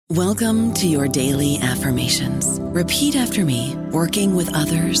Welcome to your daily affirmations. Repeat after me. Working with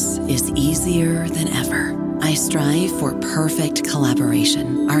others is easier than ever. I strive for perfect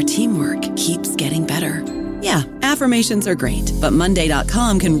collaboration. Our teamwork keeps getting better. Yeah, affirmations are great, but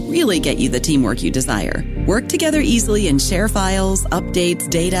Monday.com can really get you the teamwork you desire. Work together easily and share files, updates,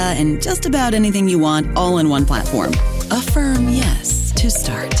 data, and just about anything you want all in one platform. Affirm yes to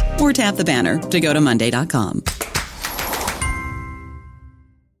start, or tap the banner to go to Monday.com.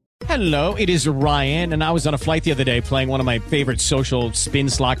 Hello, it is Ryan, and I was on a flight the other day playing one of my favorite social spin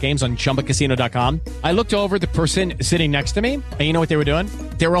slot games on ChumbaCasino.com. I looked over at the person sitting next to me, and you know what they were doing?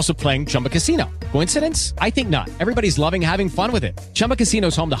 They were also playing Chumba Casino. Coincidence? I think not. Everybody's loving having fun with it. Chumba Casino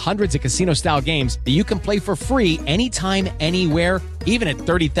is home to hundreds of casino-style games that you can play for free anytime, anywhere, even at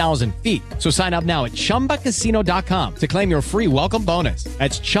 30,000 feet. So sign up now at ChumbaCasino.com to claim your free welcome bonus.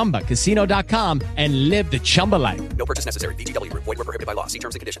 That's ChumbaCasino.com and live the Chumba life. No purchase necessary. VGW. Void where prohibited by law. See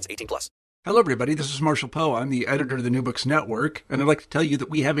terms and conditions. 18+. Hello, everybody. This is Marshall Poe. I'm the editor of the New Books Network, and I'd like to tell you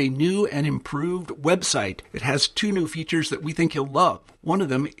that we have a new and improved website. It has two new features that we think you'll love. One of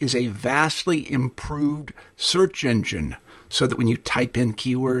them is a vastly improved search engine, so that when you type in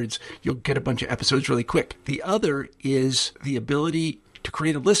keywords, you'll get a bunch of episodes really quick. The other is the ability to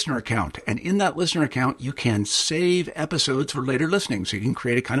create a listener account. And in that listener account, you can save episodes for later listening. So you can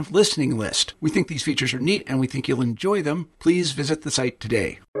create a kind of listening list. We think these features are neat, and we think you'll enjoy them. Please visit the site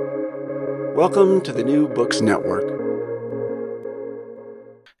today. Welcome to the New Books Network.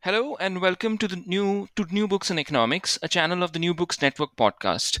 Hello and welcome to New Books in Economics, a channel of the New Books Network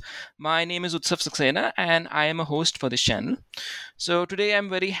podcast. My name is Utsav Saxena and I am a host for this channel. So today I'm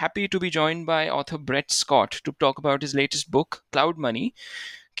very happy to be joined by author Brett Scott to talk about his latest book, Cloud Money: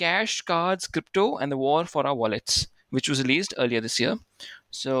 Cash, Cards, Crypto, and the War for Our Wallets, which was released earlier this year.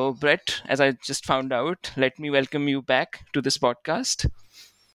 So Brett, as I just found out, let me welcome you back to this podcast.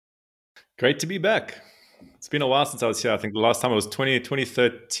 Great to be back. It's been a while since I was here. I think the last time it was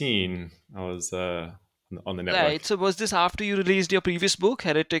 2013. I was on the network. Right. So was this after you released your previous book,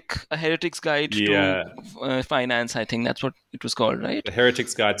 A Heretic's Guide to Finance? I think that's what it was called, right? The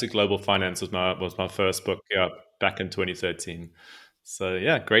Heretic's Guide to Global Finance was my first book. Yeah, back in 2013. So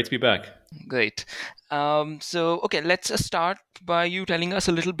yeah, great to be back. Great. Okay, let's start by you telling us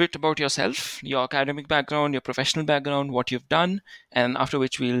a little bit about yourself, your academic background, your professional background, what you've done, and after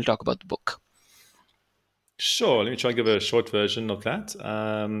which we'll talk about the book. Sure. Let me try and give a short version of that.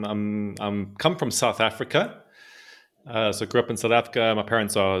 I'm come from South Africa. So I grew up in South Africa. My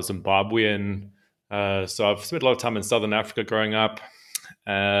parents are Zimbabwean. So I've spent a lot of time in Southern Africa growing up.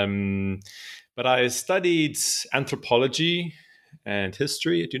 But I studied anthropology and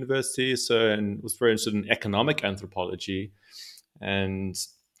history at university. And was very interested in economic anthropology. And,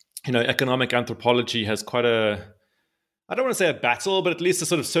 economic anthropology has quite I don't want to say a battle, but at least a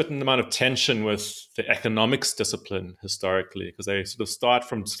sort of certain amount of tension with the economics discipline historically, because they sort of start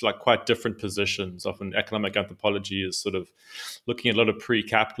from like quite different positions. Often economic anthropology is sort of looking at a lot of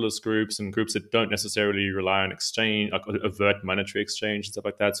pre-capitalist groups and groups that don't necessarily rely on exchange, like overt monetary exchange and stuff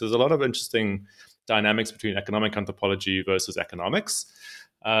like that. So there's a lot of interesting dynamics between economic anthropology versus economics.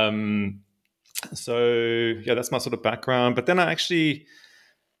 That's my sort of background. But then I actually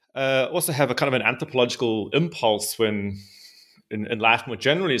also have a kind of an anthropological impulse in life more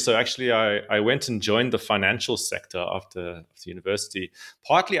generally. So actually, I went and joined the financial sector after university,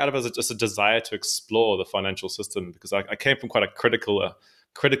 partly out of just a desire to explore the financial system, because I came from quite a critical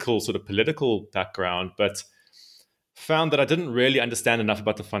sort of political background, but found that I didn't really understand enough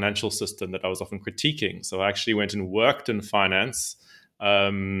about the financial system that I was often critiquing. So I actually went and worked in finance, I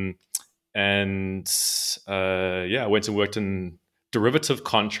went and worked in derivative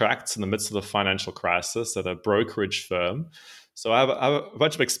contracts in the midst of the financial crisis at a brokerage firm. So I have a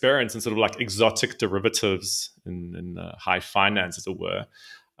bunch of experience in sort of like exotic derivatives in high finance, as it were,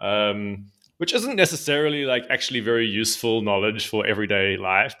 which isn't necessarily like actually very useful knowledge for everyday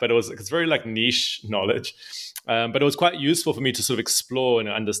life, but it's very like niche knowledge. But it was quite useful for me to sort of explore and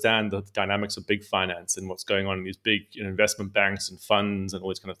understand the dynamics of big finance and what's going on in these big investment banks and funds and all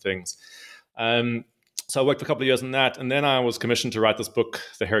these kind of things. So I worked for a couple of years on that, and then I was commissioned to write this book,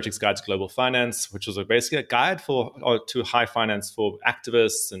 The Heretic's Guide to Global Finance, which was basically a guide to high finance for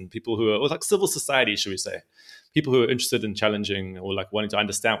activists and people who are like civil society, should we say, people who are interested in challenging or like wanting to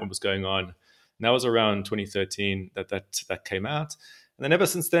understand what was going on. And that was around 2013 that came out. And then ever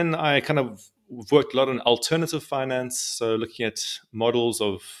since then, I kind of worked a lot on alternative finance, so looking at models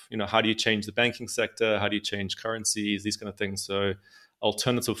of how do you change the banking sector, how do you change currencies, these kind of things. So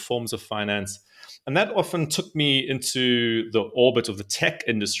alternative forms of finance. And that often took me into the orbit of the tech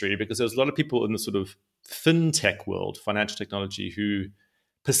industry, because there's a lot of people in the sort of fintech world, financial technology, who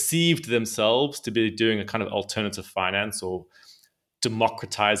perceived themselves to be doing a kind of alternative finance or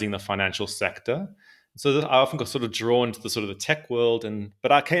democratizing the financial sector. So I often got sort of drawn to the sort of the tech world,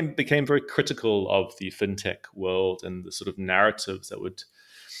 but I became very critical of the fintech world and the sort of narratives that would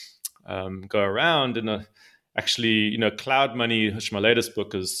go around. And actually, Cloud Money, which my latest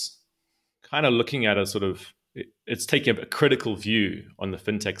book is kind of looking at it's taking a critical view on the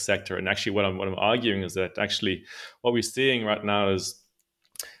fintech sector. And actually, what I'm arguing is that actually what we're seeing right now is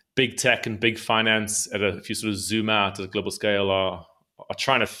big tech and big finance, if you sort of zoom out at a global scale, are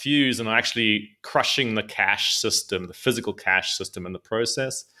trying to fuse and are actually crushing the cash system, the physical cash system in the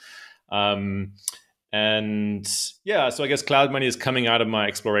process. So I guess Cloud Money is coming out of my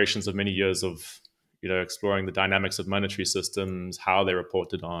explorations of many years of, exploring the dynamics of monetary systems, how they're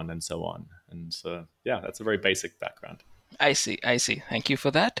reported on, and so on. And so, that's a very basic background. I see. Thank you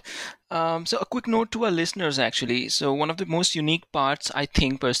for that. So a quick note to our listeners, actually. So one of the most unique parts, I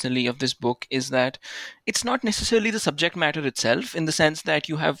think personally, of this book is that it's not necessarily the subject matter itself, in the sense that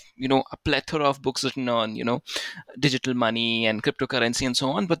you have, a plethora of books written on, digital money and cryptocurrency and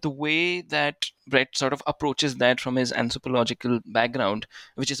so on. But the way that Brett sort of approaches that from his anthropological background,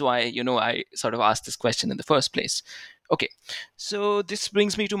 which is why, I sort of asked this question in the first place. Okay, so this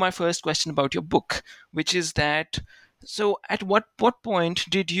brings me to my first question about your book, which is that, so at what point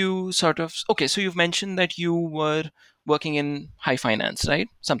did you so you've mentioned that you were working in high finance, right?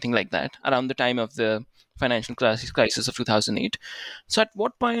 Something like that, around the time of the financial crisis of 2008. So at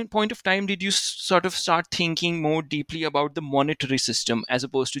what point of time did you sort of start thinking more deeply about the monetary system as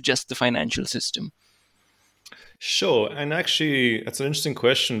opposed to just the financial system? Sure. And actually, that's an interesting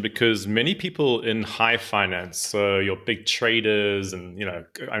question, because many people in high finance, so your big traders and,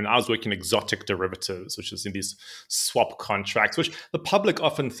 I was working exotic derivatives, which is in these swap contracts, which the public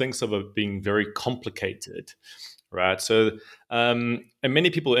often thinks of as being very complicated, right? So, and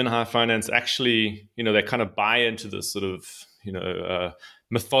many people in high finance actually, they kind of buy into this sort of,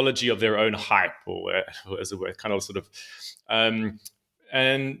 mythology of their own hype, or as it were, kind of sort of,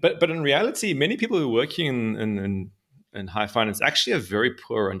 but in reality, many people who are working in high finance actually have very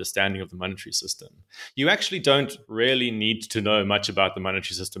poor understanding of the monetary system. You actually don't really need to know much about the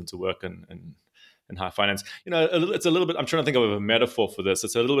monetary system to work in high finance. It's a little bit. I'm trying to think of a metaphor for this.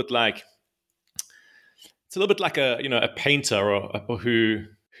 It's a little bit like a painter or who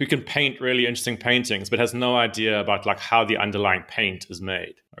can paint really interesting paintings, but has no idea about like how the underlying paint is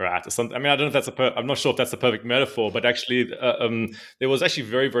made, right? Or something. I mean, I don't know if I'm not sure if that's the perfect metaphor, but actually, there was actually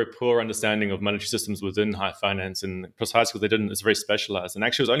very, very poor understanding of monetary systems within high finance, and precisely because it's very specialized. And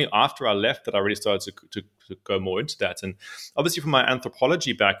actually, it was only after I left that I really started to go more into that. And obviously, from my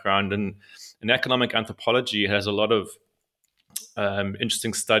anthropology background, and economic anthropology has a lot of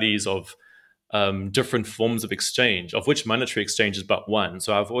interesting studies of different forms of exchange, of which monetary exchange is but one.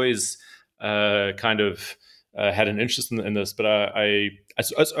 So I've always had an interest in this, but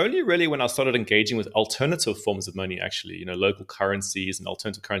it's only really when I started engaging with alternative forms of money, actually, local currencies and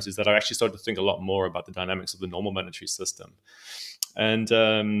alternative currencies, that I actually started to think a lot more about the dynamics of the normal monetary system. And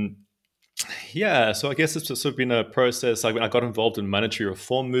so I guess it's sort of been a process. I got involved in monetary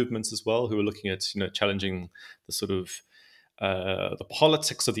reform movements as well, who were looking at challenging the sort of the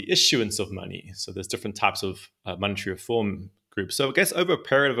politics of the issuance of money. So there's different types of monetary reform groups. So I guess over a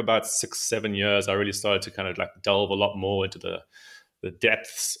period of about 6-7 years, I really started to kind of like delve a lot more into the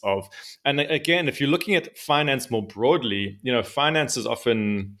depths of. And again, if you're looking at finance more broadly, finance is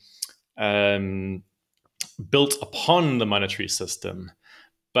often built upon the monetary system.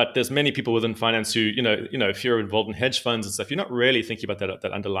 But there's many people within finance who, if you're involved in hedge funds and stuff, you're not really thinking about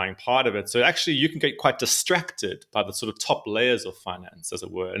that underlying part of it. So actually, you can get quite distracted by the sort of top layers of finance, as it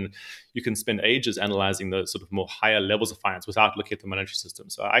were. And you can spend ages analyzing the sort of more higher levels of finance without looking at the monetary system.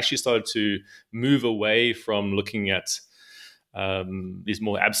 So I actually started to move away from looking at these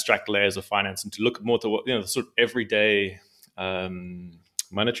more abstract layers of finance and to look more to the sort of everyday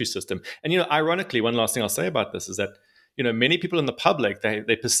monetary system. And, ironically, one last thing I'll say about this is that, many people in the public,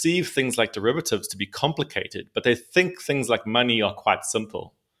 they perceive things like derivatives to be complicated, but they think things like money are quite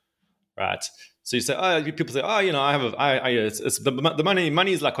simple, right? So you say, people say, the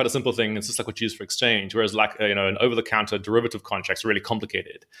money is like quite a simple thing. It's just like what you use for exchange. Whereas like, an over-the-counter derivative contract's really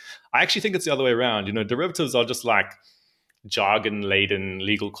complicated. I actually think it's the other way around. Derivatives are just like jargon-laden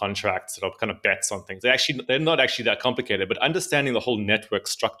legal contracts that are kind of bets on things. They're not actually that complicated, but understanding the whole network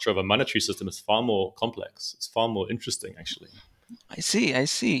structure of a monetary system is far more complex. It's far more interesting, actually. I see.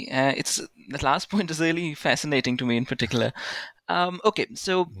 It's the last point is really fascinating to me in particular. Okay,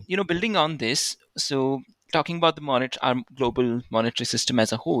 so building on this, so talking about our global monetary system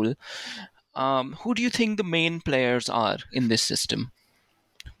as a whole, who do you think the main players are in this system?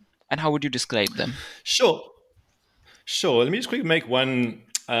 and how would you describe them? Sure. Sure. Let me just quickly make one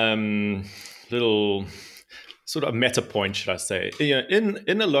little sort of meta point, should I say.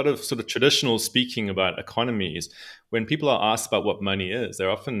 In a lot of sort of traditional speaking about economies, when people are asked about what money is, they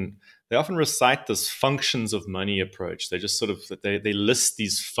often recite this functions of money approach. They just sort of they list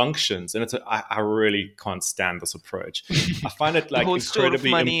these functions, and I really can't stand this approach. I find it like the whole incredibly store of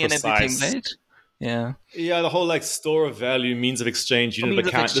money imprecise. And everything, right? Yeah, the whole like store of value, means of exchange, unit of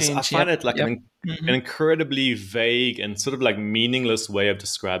account. I find it like an incredibly vague and sort of like meaningless way of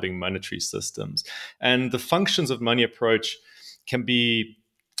describing monetary systems. And the functions of money approach can be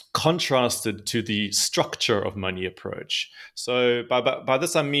contrasted to the structure of money approach. So by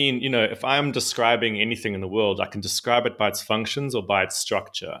this I mean, if I'm describing anything in the world, I can describe it by its functions or by its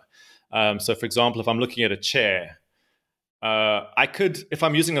structure. So for example, if I'm looking at a chair, I could, if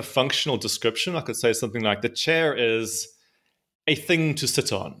I'm using a functional description, I could say something like the chair is a thing to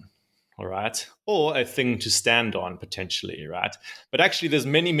sit on, all right? Or a thing to stand on, potentially, right? But actually, there's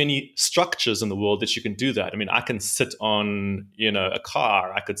many, many structures in the world that you can do that. I mean, I can sit on, a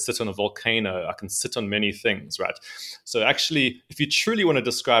car. I could sit on a volcano. I can sit on many things, right? So actually, if you truly want to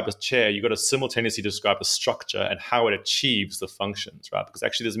describe a chair, you've got to simultaneously describe a structure and how it achieves the functions, right? Because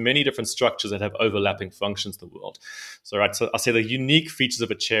actually, there's many different structures that have overlapping functions in the world. So, right, so I'll say the unique features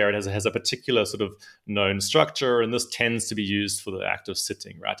of a chair, it has a particular sort of known structure, and this tends to be used for the act of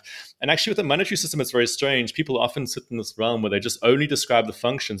sitting, right? And actually, with the monetary system, it's very strange. People often sit in this realm where they just only describe the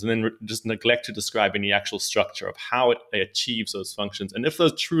functions and then just neglect to describe any actual structure of how it achieves those functions, and if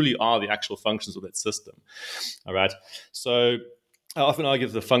those truly are the actual functions of that system. All right. So I often argue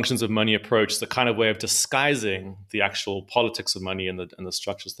that the functions of money approach is the kind of way of disguising the actual politics of money and the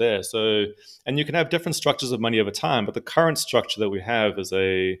structures there. So, and you can have different structures of money over time, but the current structure that we have is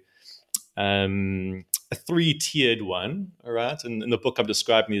a three-tiered one, all right? And in the book, I'm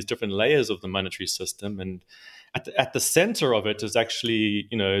describing these different layers of the monetary system. And at the center of it is actually,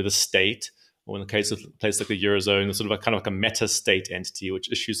 the state, or in the case of a place like the Eurozone, it's sort of a kind of like a meta-state entity,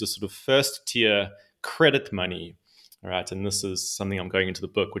 which issues a sort of first-tier credit money, all right? And this is something I'm going into the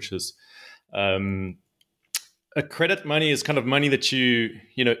book, which is a credit money is kind of money that you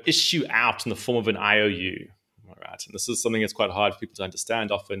issue out in the form of an IOU, all right? And this is something that's quite hard for people to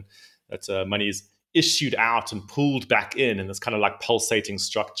understand often, that money is issued out and pulled back in this kind of like pulsating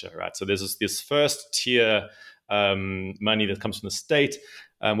structure, right? So there's this first tier money that comes from the state,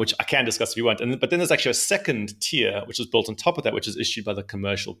 which I can discuss if you want. But then there's actually a second tier, which is built on top of that, which is issued by the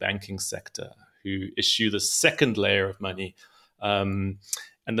commercial banking sector, who issue the second layer of money. And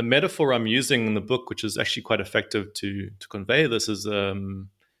the metaphor I'm using in the book, which is actually quite effective to convey this, is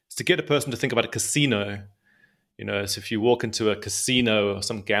to get a person to think about a casino. So if you walk into a casino or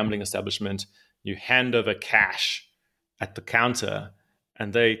some gambling establishment, you hand over cash at the counter,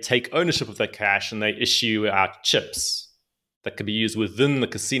 and they take ownership of that cash and they issue out chips that can be used within the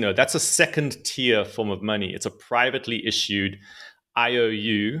casino. That's a second tier form of money. It's a privately issued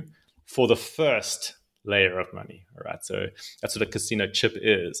IOU for the first layer of money. All right. So that's what a casino chip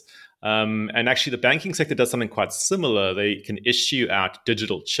is. And actually, the banking sector does something quite similar. They can issue out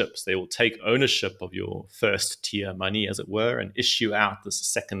digital chips. They will take ownership of your first tier money, as it were, and issue out this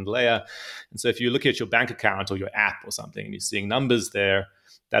second layer. And so if you look at your bank account or your app or something and you're seeing numbers there,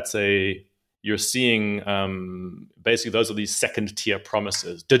 you're seeing basically those are these second tier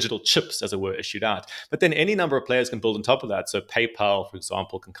promises, digital chips, as it were, issued out. But then any number of players can build on top of that. So PayPal, for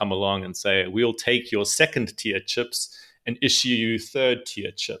example, can come along and say, we'll take your second tier chips and issue you third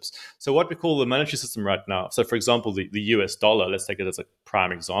tier chips. So what we call the monetary system right now, so for example, the US dollar, let's take it as a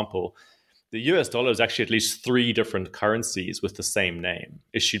prime example. The US dollar is actually at least 3 different currencies with the same name,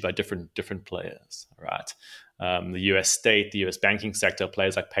 issued by different players, right? The US state, the US banking sector,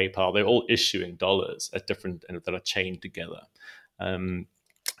 players like PayPal, they're all issuing dollars at different and that are chained together. And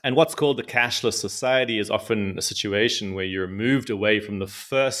what's called the cashless society is often a situation where you're moved away from the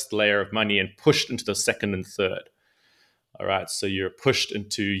first layer of money and pushed into the second and third. All right, so you're pushed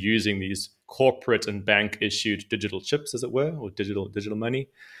into using these corporate and bank issued digital chips, as it were, or digital money,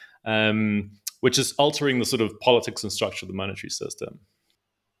 which is altering the sort of politics and structure of the monetary system.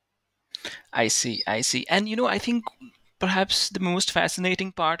 I see. And, I think perhaps the most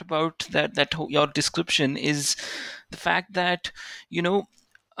fascinating part about that your description is the fact that,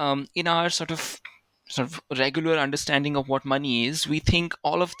 in our sort of regular understanding of what money is, we think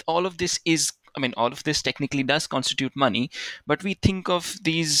all of this is, all of this technically does constitute money, but we think of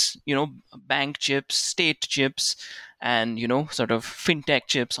these, bank chips, state chips, and, sort of fintech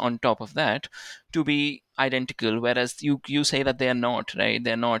chips on top of that to be identical, whereas you say that they are not, right?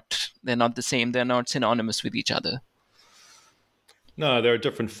 They're not the same. They're not synonymous with each other. No, there are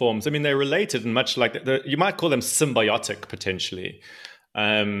different forms. I mean, they're related and much like you might call them symbiotic potentially.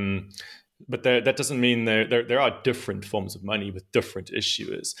 But that doesn't mean there are different forms of money with different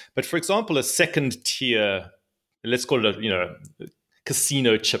issuers. But for example, a second tier, let's call it a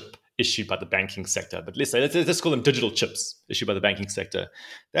casino chip issued by the banking sector. But let's call them digital chips issued by the banking sector.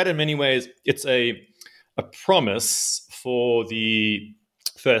 That in many ways, it's a promise for the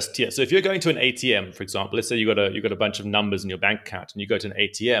first tier. So if you're going to an ATM, for example, let's say you got a bunch of numbers in your bank account and you go to an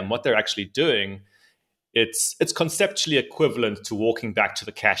ATM, what they're actually doing, it's conceptually equivalent to walking back to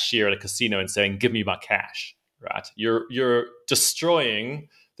the cashier at a casino and saying, "Give me my cash." Right? You're destroying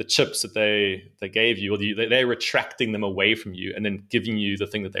the chips that they gave you, or they're retracting them away from you and then giving you the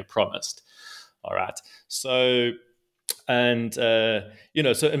thing that they promised. All right. So. And so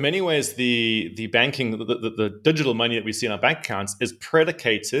in many ways, the banking, the digital money that we see in our bank accounts is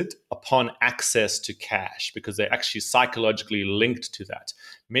predicated upon access to cash because they're actually psychologically linked to that.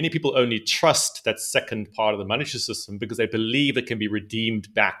 Many people only trust that second part of the monetary system because they believe it can be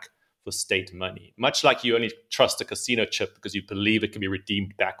redeemed back for state money. Much like you only trust a casino chip because you believe it can be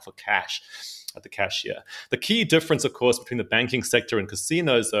redeemed back for cash at the cashier. The key difference, of course, between the banking sector and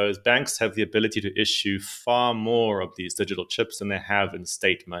casinos, though, is banks have the ability to issue far more of these digital chips than they have in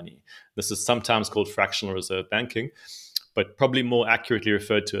state money. This is sometimes called fractional reserve banking, but probably more accurately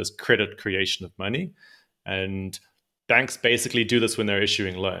referred to as credit creation of money. And banks basically do this when they're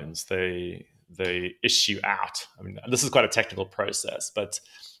issuing loans. They issue out. I mean, this is quite a technical process, but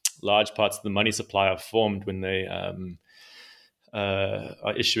large parts of the money supply are formed when they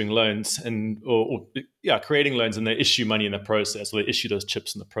are issuing loans or creating loans, and they issue money in the process, or they issue those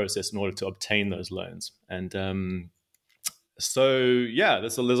chips in the process in order to obtain those loans. And there's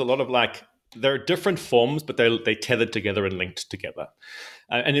a lot of there are different forms, but they tethered together and linked together.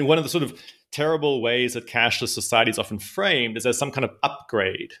 And in one of the sort of terrible ways that cashless society is often framed is as some kind of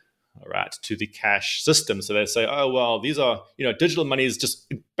upgrade, all right, to the cash system. So they say, oh, well, these are, digital money is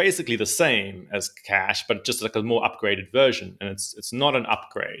just basically the same as cash, but just like a more upgraded version. And it's not an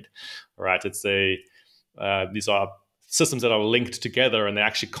upgrade, all right? It's these are systems that are linked together, and they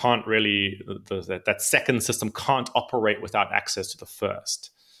actually can't really, that second system can't operate without access to the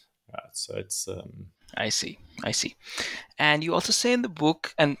first. Right? So it's... I see. And you also say in the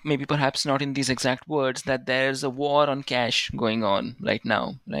book, and maybe perhaps not in these exact words, that there's a war on cash going on right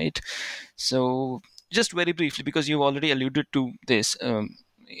now, right? So just very briefly, because you've already alluded to this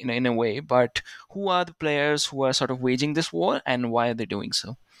in a way, but who are the players who are sort of waging this war, and why are they doing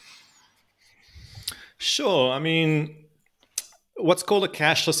so? Sure. I mean, what's called a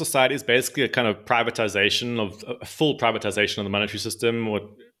cashless society is basically a kind of privatization a full privatization of the monetary system, or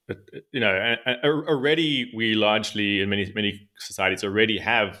already we largely in many societies already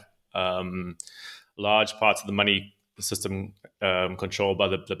have large parts of the money system controlled by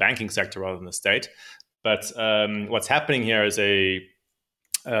the banking sector rather than the state. But what's happening here is the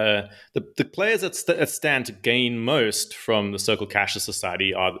players that stand to gain most from the so-called cashless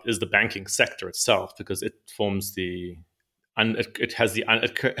society is the banking sector itself, because it forms it has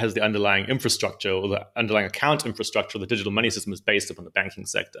the underlying infrastructure, or the underlying account infrastructure. The digital money system is based upon the banking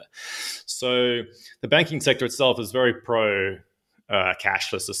sector. So the banking sector itself is very pro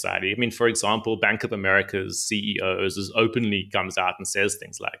cashless society. I mean, for example, Bank of America's CEOs openly comes out and says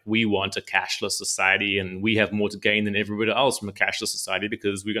things like, "We want a cashless society, and we have more to gain than everybody else from a cashless society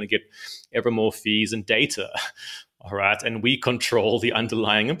because we're going to get ever more fees and data." All right. And we control the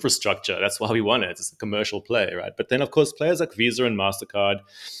underlying infrastructure. That's why we want it. It's a commercial play, right? But then, of course, players like Visa and MasterCard,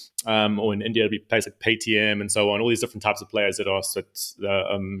 or in India, it'd be players like Paytm and so on, all these different types of players that are,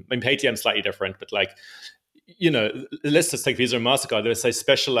 Paytm is slightly different, but let's just take Visa and MasterCard. They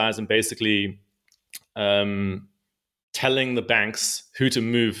specialize in basically telling the banks who to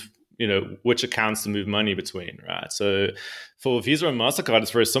move, which accounts to move money between, right? So for Visa and MasterCard, it's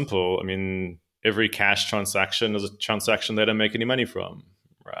very simple. I mean, every cash transaction is a transaction they don't make any money from,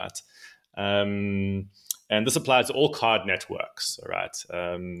 right? And this applies to all card networks, all right?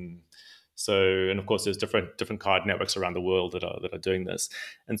 And of course, there's different card networks around the world that are doing this.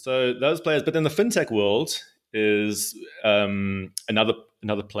 And so those players, but then the fintech world is another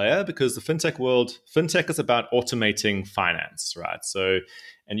player, because the fintech is about automating finance, right? So,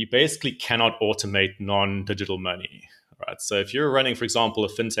 and you basically cannot automate non-digital money. Right. So if you're running, for example, a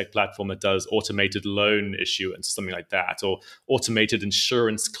fintech platform that does automated loan issuance, something like that, or automated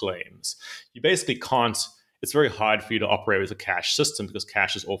insurance claims, you basically can't. It's very hard for you to operate with a cash system, because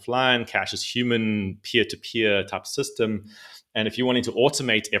cash is offline, cash is human, peer-to-peer type system. And if you're wanting to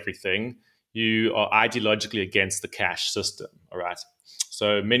automate everything, you are ideologically against the cash system. All right.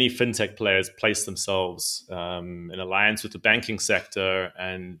 So many fintech players place themselves in alliance with the banking sector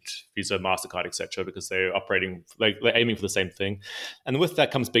and Visa, MasterCard, etc., because they're operating, like they're aiming for the same thing. And with that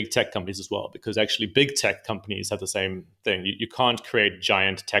comes big tech companies as well, because actually big tech companies have the same thing. You can't create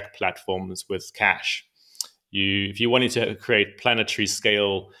giant tech platforms with cash. If you wanted to create planetary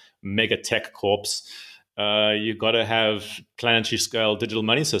scale mega tech corps, you've got to have planetary scale digital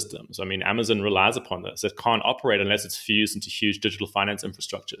money systems. I mean, Amazon relies upon this. It can't operate unless it's fused into huge digital finance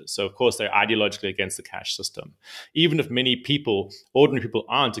infrastructures. So, of course, they're ideologically against the cash system. Even if many people, ordinary people,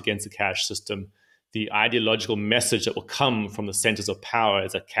 aren't against the cash system, the ideological message that will come from the centers of power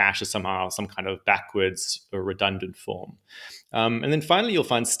is that cash is somehow some kind of backwards or redundant form. And then finally, you'll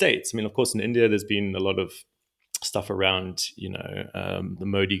find states. I mean, of course, in India, there's been a lot of stuff around, the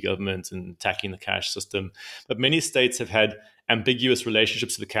Modi government and attacking the cash system. But many states have had ambiguous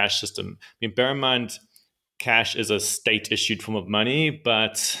relationships to the cash system. I mean, bear in mind, cash is a state-issued form of money,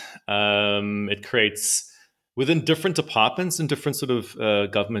 but it creates, within different departments and different sort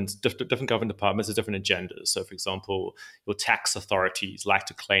of governments, different government departments have different agendas. So, for example, your tax authorities like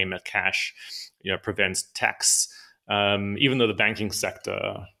to claim that cash, prevents tax, even though the banking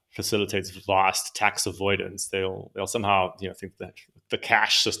sector facilitates vast tax avoidance. They'll somehow think that the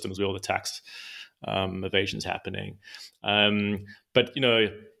cash systems where all the tax evasion is happening. But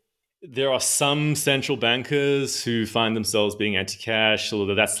there are some central bankers who find themselves being anti-cash,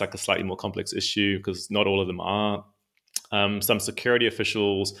 although that's like a slightly more complex issue because not all of them are. Some security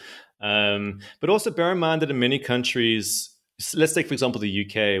officials, but also bear in mind that in many countries, let's take, for example, the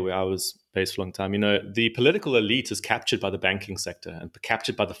UK, where I was based for a long time, the political elite is captured by the banking sector and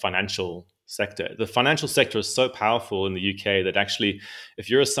captured by the financial sector. The financial sector is so powerful in the UK that actually, if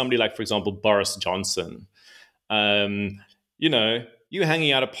you're somebody like, for example, Boris Johnson, you're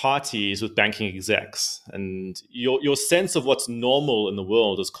hanging out at parties with banking execs, and your sense of what's normal in the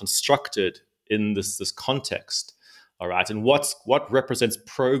world is constructed in this context. All right, and what represents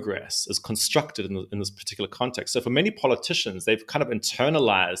progress is constructed in this particular context. So for many politicians, they've kind of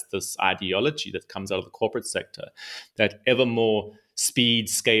internalized this ideology that comes out of the corporate sector, that ever more speed,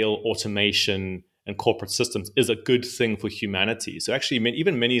 scale, automation, and corporate systems is a good thing for humanity. So actually,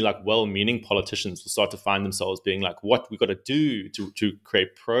 even many like well-meaning politicians will start to find themselves being like, what we've got to do to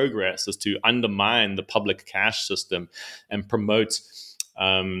create progress is to undermine the public cash system and promote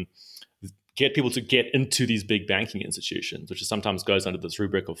get people to get into these big banking institutions, which sometimes goes under this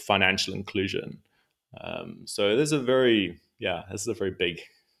rubric of financial inclusion. So this is a very big,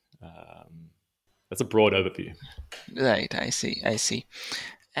 that's a broad overview. Right, I see.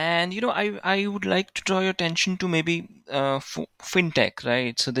 And I would like to draw your attention to maybe fintech,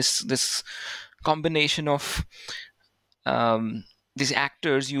 right? So this combination of these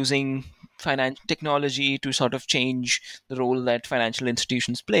actors using technology to sort of change the role that financial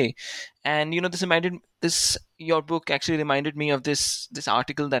institutions play. And your book actually reminded me of this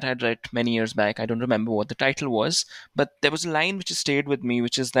article that I had read many years back. I don't remember what the title was, but there was a line which has stayed with me,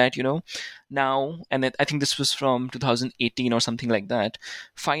 which is that now, and I think this was from 2018 or something like that,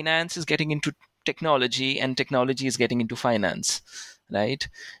 finance is getting into technology and technology is getting into finance, right?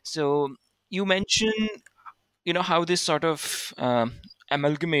 So you mentioned how this sort of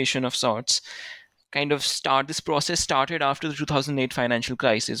amalgamation of sorts this process started after the 2008 financial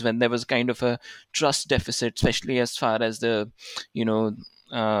crisis, when there was kind of a trust deficit, especially as far as the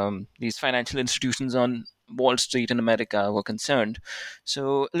these financial institutions on Wall Street in America were concerned.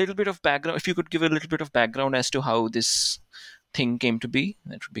 So a little bit of background, if you could give a little bit of background as to how this thing came to be,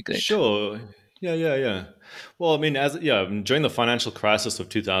 that would be great. Sure. Yeah. Well, I mean, during the financial crisis of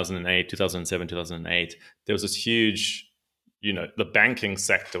 2007, 2008, there was this huge, the banking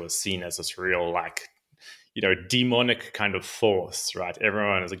sector was seen as this real, demonic kind of force, right?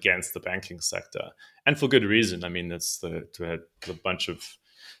 Everyone is against the banking sector, and for good reason. I mean, it's the bunch of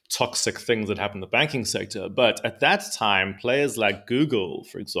toxic things that happen in the banking sector. But at that time, players like Google,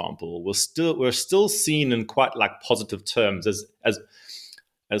 for example, were still seen in quite positive terms as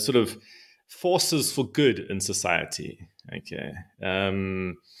sort of forces for good in society. Okay.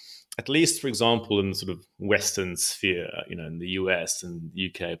 At least, for example, in the sort of Western sphere, in the US and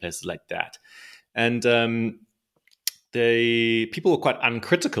UK, places like that. And people were quite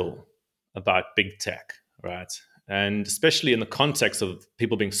uncritical about big tech, right? And especially in the context of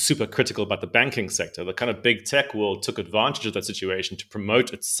people being super critical about the banking sector, the kind of big tech world took advantage of that situation to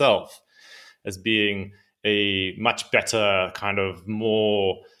promote itself as being a much better kind of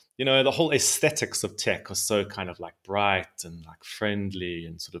more, the whole aesthetics of tech are so kind of bright and friendly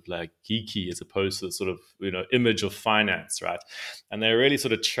and sort of geeky, as opposed to the sort of, image of finance, right? And they really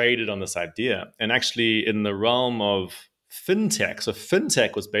sort of traded on this idea. And actually in the realm of fintech. So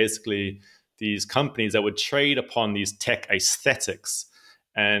fintech was basically these companies that would trade upon these tech aesthetics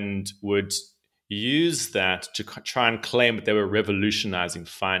and would use that to try and claim that they were revolutionizing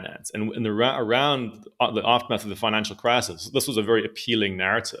finance. And around the aftermath of the financial crisis, this was a very appealing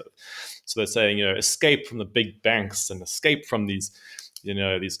narrative. So they're saying, escape from the big banks and escape from these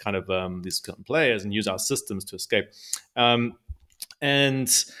kind of players and use our systems to escape. And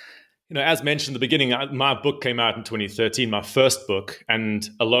as mentioned in the beginning, my book came out in 2013, my first book, and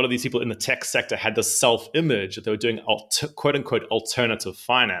a lot of these people in the tech sector had this self-image that they were doing quote-unquote alternative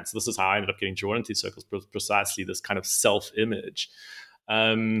finance. This is how I ended up getting drawn into these circles, precisely this kind of self-image.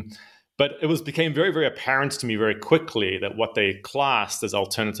 But it became very, very apparent to me very quickly that what they classed as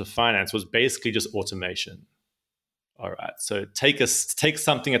alternative finance was basically just automation. All right, so take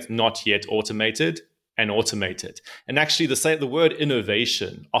something that's not yet automated and automate it. And actually, the word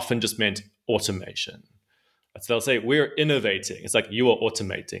innovation often just meant automation. So they'll say, we're innovating. It's like, you are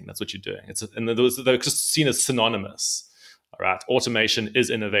automating. That's what you're doing. They're just seen as synonymous. All right, automation is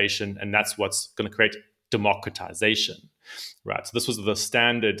innovation, and that's what's going to create democratization. Right, so this was the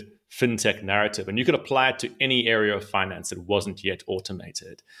standard fintech narrative, and you could apply it to any area of finance that wasn't yet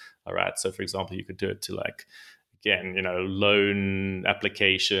automated. All right, so for example, you could do it to loan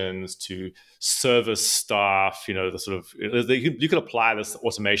applications, to service staff, you could apply this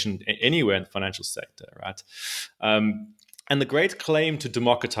automation anywhere in the financial sector, right? And the great claim to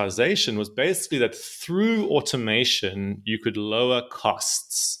democratization was basically that through automation, you could lower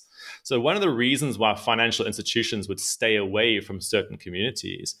costs. So one of the reasons why financial institutions would stay away from certain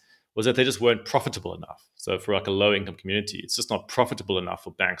communities was that they just weren't profitable enough. So for a low-income community, it's just not profitable enough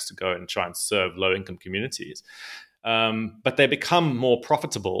for banks to go and try and serve low-income communities. But they become more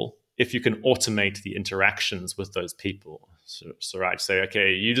profitable if you can automate the interactions with those people. So right, say,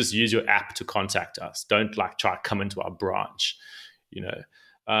 okay, you just use your app to contact us. Don't try to come into our branch.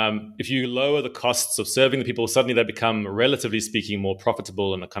 If you lower the costs of serving the people, suddenly they become, relatively speaking, more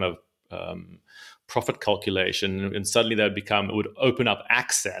profitable in a kind of profit calculation, and suddenly it would open up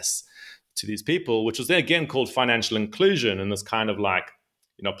access to these people, which was then again called financial inclusion, and this kind of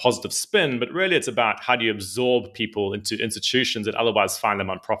positive spin. But really, it's about how do you absorb people into institutions that otherwise find them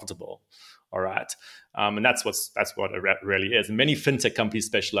unprofitable. All right, and that's what it really is. And many fintech companies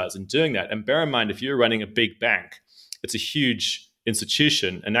specialize in doing that. And bear in mind, if you're running a big bank, it's a huge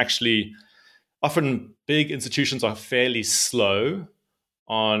institution, and actually, often big institutions are fairly slow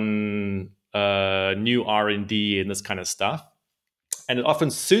on new R&D and this kind of stuff. And it often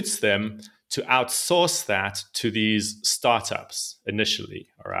suits them to outsource that to these startups initially,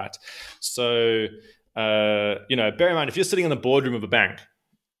 all right? So, bear in mind, if you're sitting in the boardroom of a bank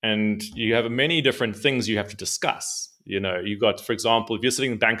and you have many different things you have to discuss, you've got, for example, if you're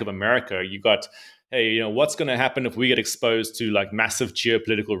sitting in Bank of America, you got, hey, what's going to happen if we get exposed to massive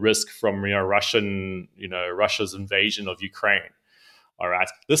geopolitical risk from, Russia's invasion of Ukraine? All right.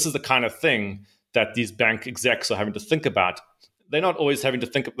 This is the kind of thing that these bank execs are having to think about. They're not always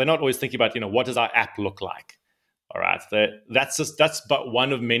thinking about, what does our app look like? All right. That's but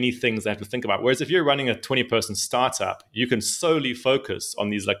one of many things they have to think about. Whereas if you're running a 20-person startup, you can solely focus on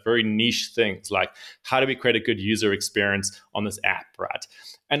these very niche things, like how do we create a good user experience on this app, right?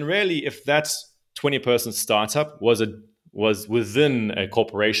 And really, if that 20-person startup was within a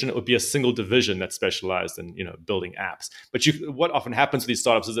corporation, it would be a single division that specialized in building apps. But what often happens with these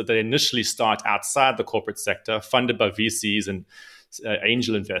startups is that they initially start outside the corporate sector, funded by VCs and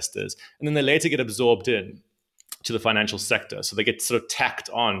angel investors, and then they later get absorbed in to the financial sector. So they get sort of tacked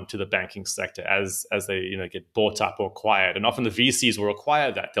on to the banking sector as they get bought up or acquired. And often the VCs will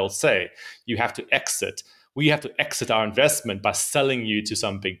require that. They'll say, you have to exit. We have to exit our investment by selling you to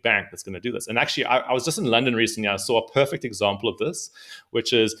some big bank that's going to do this. And actually, I was just in London recently. I saw a perfect example of this,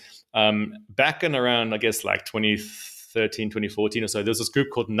 which is back in around, 2013, 2014 or so, there's this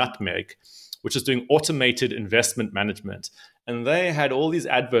group called Nutmeg, which is doing automated investment management. And they had all these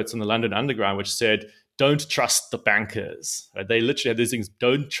adverts in the London Underground which said, don't trust the bankers. Right? They literally had these things,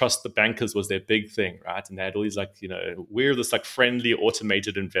 don't trust the bankers was their big thing, right? And they had all these we're this friendly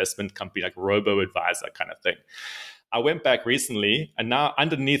automated investment company, like robo-advisor kind of thing. I went back recently, and now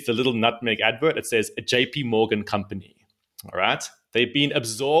underneath the little Nutmeg advert, it says a JP Morgan company, all right? They've been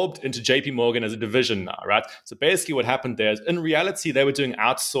absorbed into JP Morgan as a division now, right? So basically what happened there is, in reality, they were doing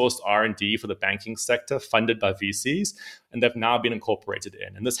outsourced R&D for the banking sector funded by VCs, and they've now been incorporated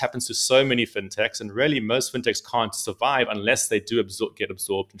in. And this happens to so many fintechs, and really most fintechs can't survive unless they do get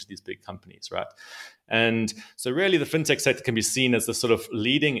absorbed into these big companies, right? And so really the fintech sector can be seen as the sort of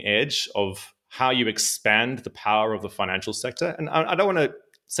leading edge of how you expand the power of the financial sector. And I don't want to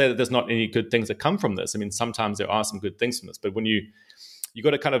say that there's not any good things that come from this. I mean, sometimes there are some good things from this, but when you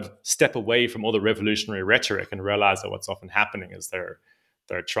got to kind of step away from all the revolutionary rhetoric and realize that what's often happening is they're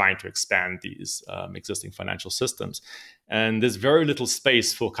trying to expand these existing financial systems. And there's very little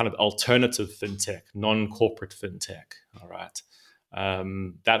space for kind of alternative fintech, non-corporate fintech, all right?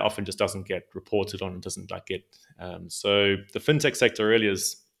 That often just doesn't get reported on, doesn't get... so the fintech sector really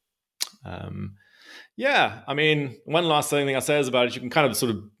is... I mean, one last thing I'll say is about it, you can kind of sort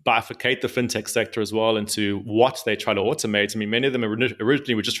of bifurcate the fintech sector as well into what they try to automate. I mean, many of them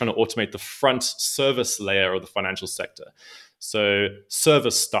originally were just trying to automate the front service layer of the financial sector. So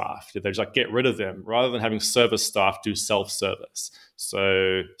service staff, they just get rid of them rather than having service staff do self-service.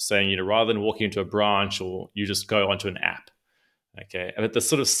 So saying, rather than walking into a branch, or you just go onto an app. Okay. And the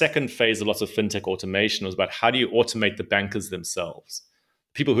sort of second phase of lots of fintech automation was about how do you automate the bankers themselves?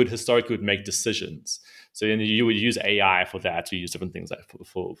 People who historically would make decisions. So you would use AI for that, to use different things like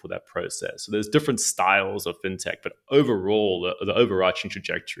for that process. So there's different styles of fintech, but overall, the overarching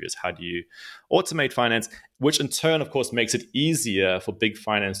trajectory is how do you automate finance, which in turn, of course, makes it easier for big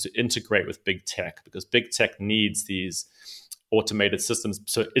finance to integrate with big tech, because big tech needs these automated systems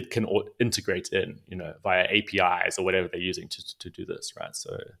so it can integrate in, via APIs or whatever they're using to do this, right?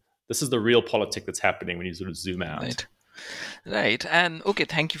 So this is the real politic that's happening when you sort of zoom out. Right. And okay,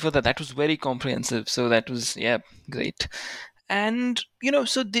 thank you for that. That was very comprehensive. So that was, great. And,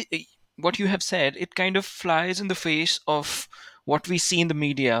 so what you have said, it kind of flies in the face of what we see in the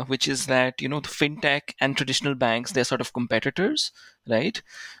media, which is that, the fintech and traditional banks, they're sort of competitors, right?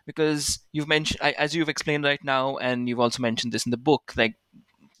 Because you've mentioned, as you've explained right now, and you've also mentioned this in the book, like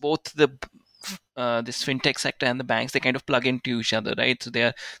both this fintech sector and the banks, they kind of plug into each other, right? So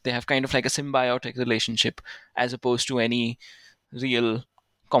they have kind of like a symbiotic relationship as opposed to any real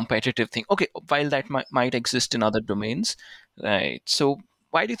competitive thing. Okay, while that might exist in other domains, right? So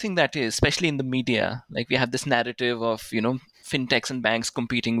why do you think that is, especially in the media? Like we have this narrative of, fintechs and banks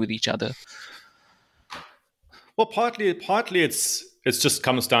competing with each other. Well, partly it's just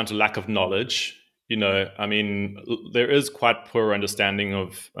comes down to lack of knowledge. I mean, there is quite poor understanding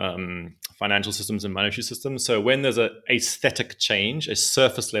of financial systems and monetary systems. So when there's a aesthetic change, a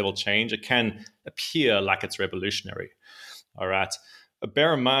surface level change, it can appear like it's revolutionary. All right. But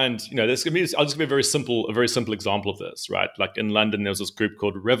bear in mind, I'll just give you a very simple example of this, right? Like in London, there was this group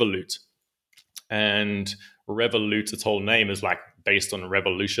called Revolut. And Revolut, its whole name is like based on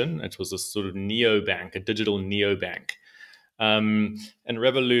revolution. It was a sort of neobank, a digital neobank. And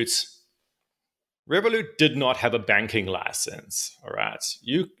Revolut did not have a banking license, all right?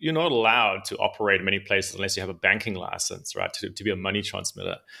 You're not allowed to operate in many places unless you have a banking license, right? To be a money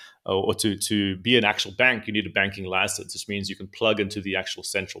transmitter or to be an actual bank, you need a banking license, which means you can plug into the actual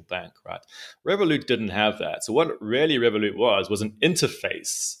central bank, right? Revolut didn't have that. So what really Revolut was an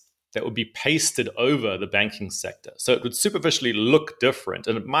interface that would be pasted over the banking sector. So it would superficially look different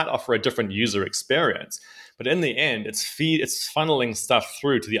and it might offer a different user experience. But in the end, it's funneling stuff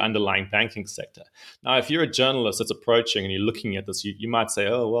through to the underlying banking sector. Now, if you're a journalist that's approaching and you're looking at this, you might say,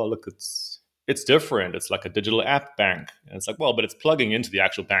 oh, well, look, it's different. It's like a digital app bank. And it's like, well, but it's plugging into the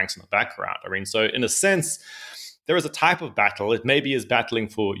actual banks in the background. I mean, so in a sense, there is a type of battle. It maybe is battling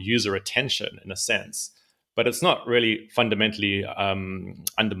for user attention in a sense, but it's not really fundamentally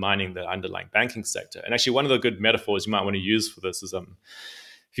undermining the underlying banking sector. And actually, one of the good metaphors you might want to use for this is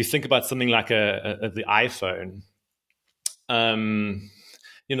if you think about something like the iPhone, the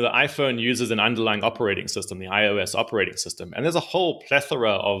iPhone uses an underlying operating system, the iOS operating system, and there's a whole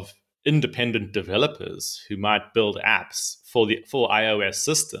plethora of independent developers who might build apps for iOS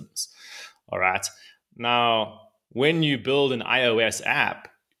systems. All right. Now, when you build an iOS app,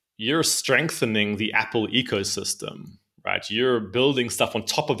 you're strengthening the Apple ecosystem, right? You're building stuff on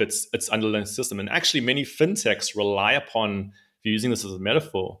top of its underlying system. And actually, many fintechs rely upon, if you're using this as a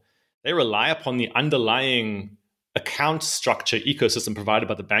metaphor, they rely upon the underlying account structure ecosystem provided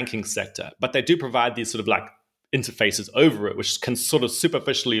by the banking sector. But they do provide these sort of like interfaces over it, which can sort of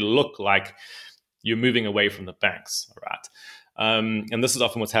superficially look like you're moving away from the banks, all right? And this is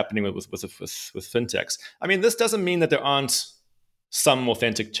often what's happening with fintechs. I mean, this doesn't mean that there aren't some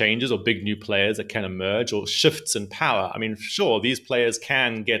authentic changes or big new players that can emerge or shifts in power. I mean, sure, these players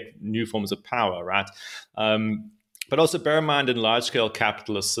can get new forms of power, right? But also bear in mind in large-scale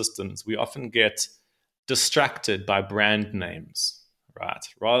capitalist systems, we often get distracted by brand names, right?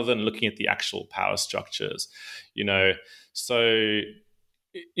 Rather than looking at the actual power structures, So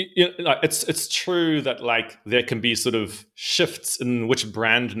It's true that like there can be sort of shifts in which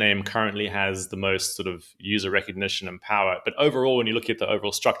brand name currently has the most sort of user recognition and power. But overall, when you look at the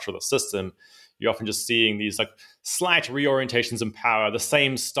overall structure of the system, you're often just seeing these like slight reorientations in power. The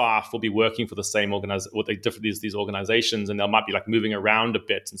same staff will be working for the same these organizations, and they might be like moving around a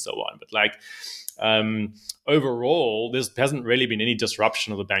bit and so on. But like overall, there hasn't really been any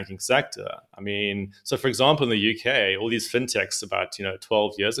disruption of the banking sector. I mean, so for example, in the UK, all these fintechs about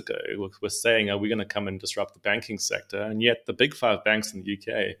 12 years ago were saying, "Are we going to come and disrupt the banking sector?" And yet, the big five banks in the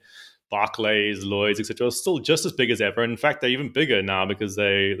UK, Barclays, Lloyds, etc., are still just as big as ever. In fact, they're even bigger now because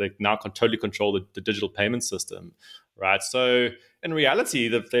they now totally control the digital payment system, right? So in reality,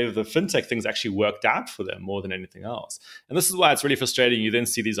 the fintech things actually worked out for them more than anything else. And this is why it's really frustrating. You then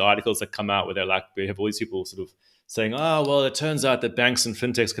see these articles that come out where they're like, we have all these people sort of saying, "Oh, well, it turns out that banks and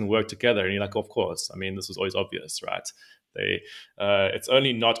fintechs can work together." And you're like, "Of course. I mean, this was always obvious, right?" It's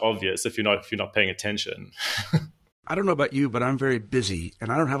only not obvious if you're not paying attention. I don't know about you, but I'm very busy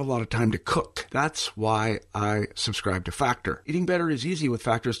and I don't have a lot of time to cook. That's why I subscribe to Factor. Eating better is easy with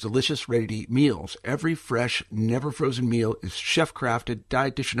Factor's delicious, ready-to-eat meals. Every fresh, never frozen meal is chef-crafted,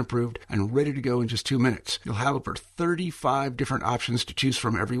 dietitian approved, and ready to go in just 2 minutes. You'll have over 35 different options to choose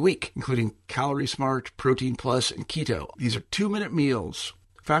from every week, including Calorie Smart, Protein Plus, and Keto. These are 2-minute meals.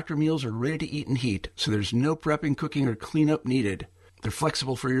 Factor meals are ready to eat and heat, so there's no prepping, cooking, or cleanup needed. They're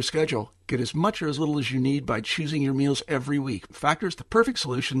flexible for your schedule. Get as much or as little as you need by choosing your meals every week. Factor is the perfect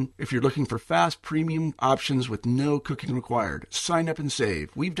solution if you're looking for fast, premium options with no cooking required. Sign up and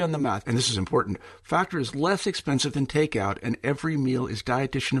save. We've done the math, and this is important. Factor is less expensive than takeout, and every meal is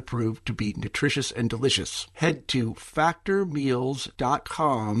dietitian approved to be nutritious and delicious. Head to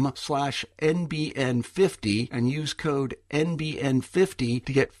factormeals.com/NBN50 and use code NBN50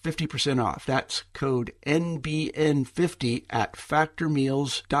 to get 50% off. That's code NBN50 at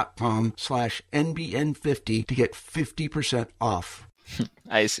factormeals.com/NBN50 to get 50% off.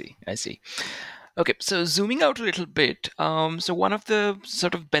 I see. Okay, so zooming out a little bit, so one of the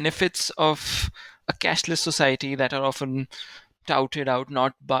sort of benefits of a cashless society that are often touted out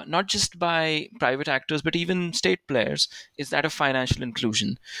not just by private actors but even state players is that of financial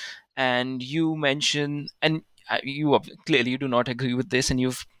inclusion. And you mention, and you clearly you do not agree with this, and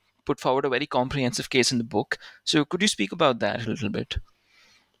you've put forward a very comprehensive case in the book. So could you speak about that a little bit?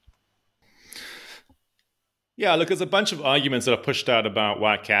 Yeah, look, there's a bunch of arguments that are pushed out about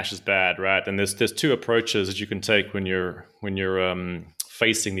why cash is bad, right? And there's two approaches that you can take when you're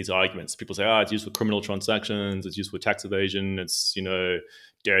facing these arguments. People say, it's used for criminal transactions, it's used for tax evasion, it's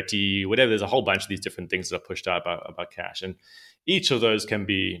dirty, whatever. There's a whole bunch of these different things that are pushed out about cash, and each of those can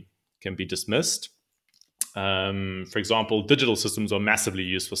be dismissed. For example, digital systems are massively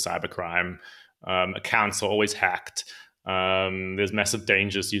used for cybercrime. Accounts are always hacked. There's massive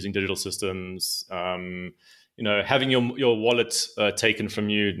dangers using digital systems. Having your wallet taken from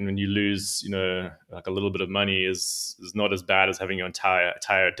you when you lose, like a little bit of money is not as bad as having your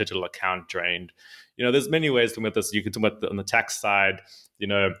entire digital account drained. There's many ways to look at this. You can talk about on the tax side.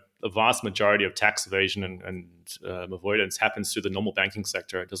 The vast majority of tax evasion and avoidance happens through the normal banking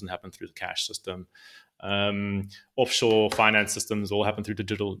sector. It doesn't happen through the cash system. Offshore finance systems all happen through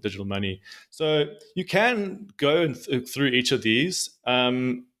digital money. So you can go through each of these.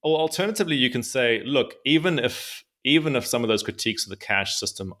 Or alternatively, you can say, look, even if some of those critiques of the cash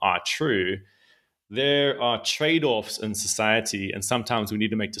system are true, there are trade-offs in society, and sometimes we need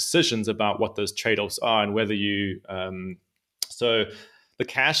to make decisions about what those trade-offs are and whether you. So the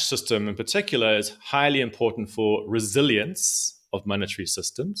cash system in particular is highly important for resilience of monetary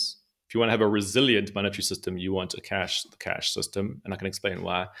systems. If you want to have a resilient monetary system, you want the cash system, and I can explain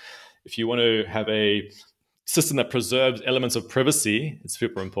why. If you want to have a system that preserves elements of privacy, it's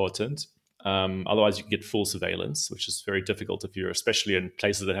super important. Otherwise, you can get full surveillance, which is very difficult if you're especially in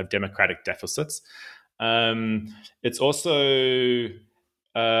places that have democratic deficits. It's also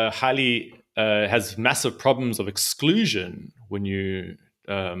highly has massive problems of exclusion when you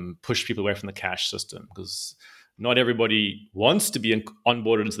push people away from the cash system, because not everybody wants to be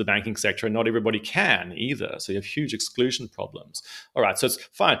onboarded into the banking sector, and not everybody can either. So you have huge exclusion problems. All right, so it's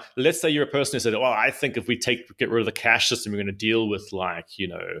fine. Let's say you're a person who said, well, I think if we get rid of the cash system, we're going to deal with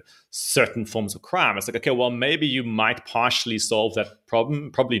certain forms of crime. It's like, okay, well, maybe you might partially solve that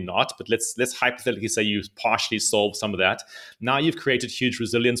problem. Probably not, but let's hypothetically say you partially solve some of that. Now you've created huge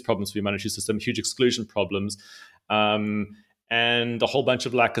resilience problems for your monetary system, huge exclusion problems. And a whole bunch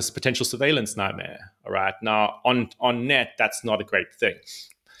of a potential surveillance nightmare. All right. Now, on net, that's not a great thing.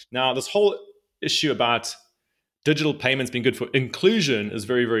 Now, this whole issue about digital payments being good for inclusion is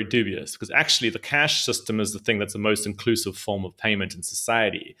very, very dubious, because actually the cash system is the thing that's the most inclusive form of payment in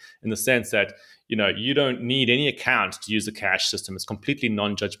society, in the sense that, you don't need any account to use the cash system. It's completely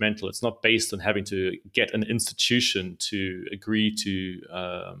non-judgmental. It's not based on having to get an institution to agree to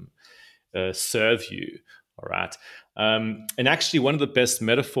serve you. All right. And actually, one of the best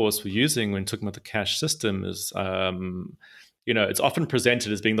metaphors we're using when talking about the cash system is, it's often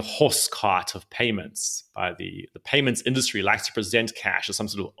presented as being the horse cart of payments. By the payments industry likes to present cash as some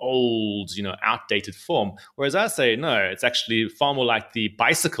sort of old, outdated form. Whereas I say, no, it's actually far more like the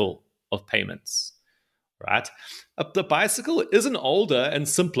bicycle of payments, right? The bicycle is an older and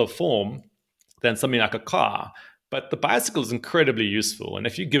simpler form than something like a car. But the bicycle is incredibly useful. And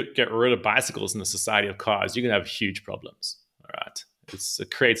if you get rid of bicycles in the society of cars, you're going to have huge problems. All right.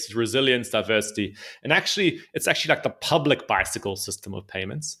 It creates resilience, diversity. And actually, it's actually like the public bicycle system of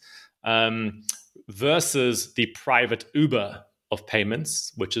payments versus the private Uber of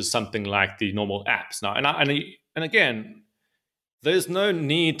payments, which is something like the normal apps. Now, and again, there's no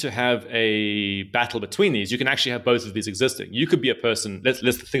need to have a battle between these. You can actually have both of these existing. You could be a person, let's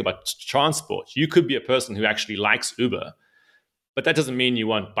think about transport. You could be a person who actually likes Uber, but that doesn't mean you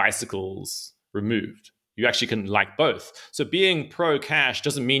want bicycles removed. You actually can like both. So being pro-cash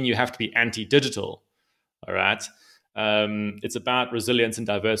doesn't mean you have to be anti-digital, all right? It's about resilience and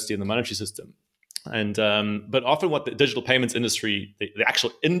diversity in the monetary system. And but often what the digital payments industry, the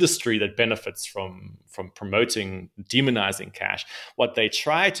actual industry that benefits from promoting, demonizing cash, what they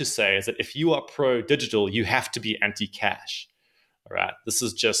try to say is that if you are pro-digital, you have to be anti-cash. All right. This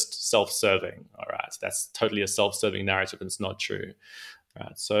is just self-serving. All right. That's totally a self-serving narrative, and it's not true.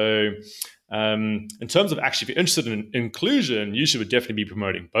 Right. So in terms of actually, if you're interested in inclusion, you should definitely be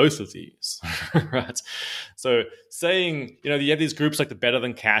promoting both of these. Right. So saying, you have these groups like the Better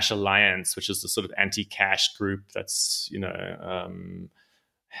Than Cash Alliance, which is the sort of anti-cash group that's,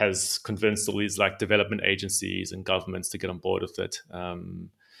 has convinced all these like development agencies and governments to get on board with it.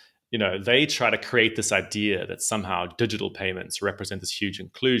 They try to create this idea that somehow digital payments represent this huge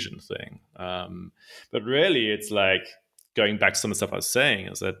inclusion thing. But really, it's like, going back to some of the stuff I was saying,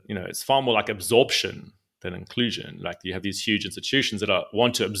 is that, it's far more like absorption than inclusion. Like you have these huge institutions that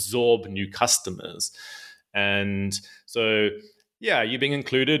want to absorb new customers. And so, yeah, you're being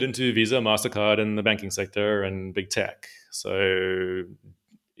included into Visa, MasterCard, and the banking sector and big tech. So,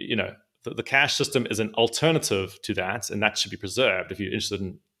 the cash system is an alternative to that, and that should be preserved if you're interested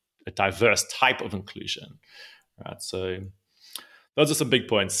in a diverse type of inclusion. Right. So those are some big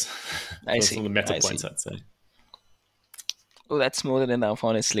points. I see. Some of the meta points, I'd say. Oh, that's more than enough,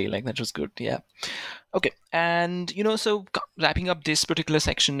 honestly. Like, that was good. Yeah. Okay. And, so wrapping up this particular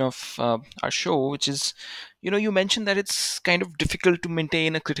section of our show, which is, you mentioned that it's kind of difficult to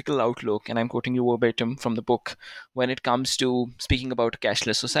maintain a critical outlook, and I'm quoting you verbatim from the book, when it comes to speaking about a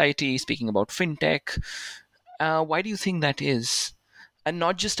cashless society, speaking about fintech. Why do you think that is? And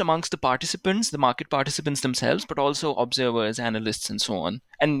not just amongst the participants, the market participants themselves, but also observers, analysts, and so on.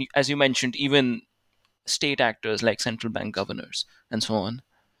 And as you mentioned, even state actors like central bank governors and so on.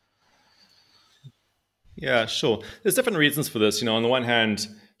 Yeah, sure. There's different reasons for this. On the one hand,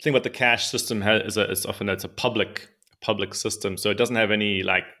 the thing about the cash system is often it's a public system, so it doesn't have any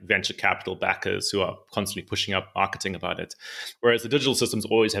like venture capital backers who are constantly pushing up marketing about it. Whereas the digital systems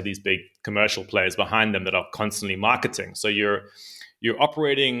always have these big commercial players behind them that are constantly marketing. So you're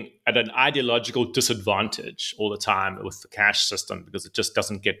operating at an ideological disadvantage all the time with the cash system, because it just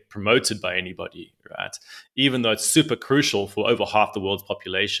doesn't get promoted by anybody, right? Even though it's super crucial for over half the world's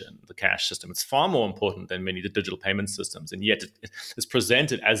population, the cash system. It's far more important than many of the digital payment systems, and yet it's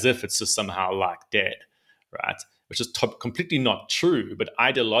presented as if it's just somehow like dead, right? Which is completely not true, but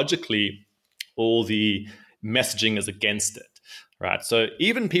ideologically, all the messaging is against it, right? So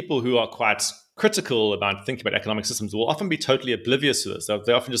even people who are quite critical about thinking about economic systems will often be totally oblivious to this.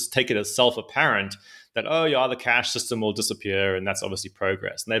 They often just take it as self-apparent that, oh yeah, the cash system will disappear, and that's obviously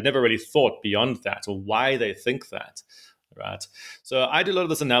progress. And they've never really thought beyond that, or why they think that, right? So I do a lot of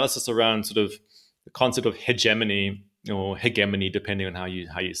this analysis around sort of the concept of hegemony, or hegemony, depending on how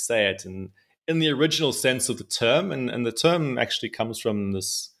you say it, and in the original sense of the term, and the term actually comes from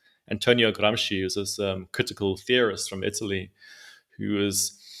this Antonio Gramsci, who's this critical theorist from Italy, who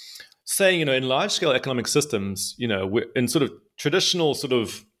is saying, in large-scale economic systems, we're in sort of traditional sort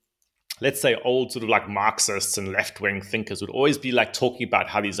of, let's say, old sort of like Marxists and left-wing thinkers would always be like talking about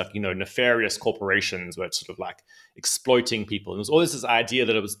how these like, nefarious corporations were sort of like exploiting people. And there's always this idea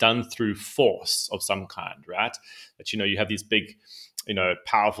that it was done through force of some kind, right? That, you have these big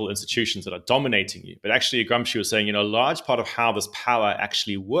powerful institutions that are dominating you. But actually, Gramsci was saying, a large part of how this power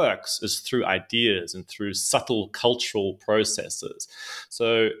actually works is through ideas and through subtle cultural processes.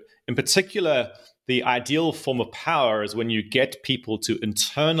 So in particular, the ideal form of power is when you get people to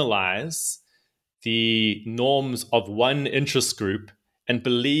internalize the norms of one interest group and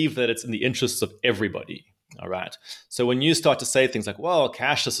believe that it's in the interests of everybody. All right. So when you start to say things like, well,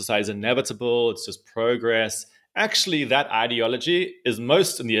 cashless society is inevitable, it's just progress, actually, that ideology is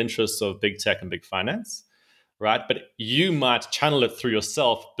most in the interests of big tech and big finance, right? But you might channel it through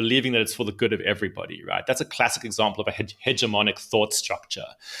yourself, believing that it's for the good of everybody, right? That's a classic example of a hegemonic thought structure,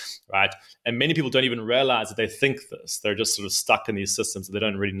 right? And many people don't even realize that they think this. They're just sort of stuck in these systems and they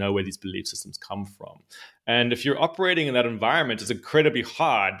don't really know where these belief systems come from. And if you're operating in that environment, it's incredibly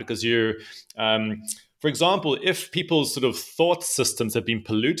hard because you're... for example, if people's sort of thought systems have been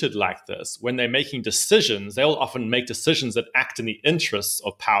polluted like this, when they're making decisions, they'll often make decisions that act in the interests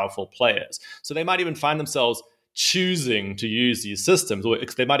of powerful players. So they might even find themselves choosing to use these systems, or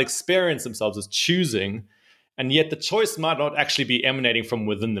they might experience themselves as choosing, and yet the choice might not actually be emanating from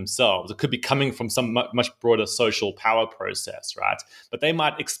within themselves. It could be coming from some much broader social power process, right? But they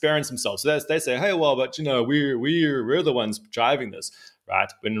might experience themselves. So they say, hey, well, but we're the ones driving this,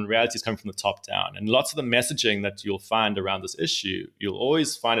 right? When in reality it's coming from the top down. And lots of the messaging that you'll find around this issue, you'll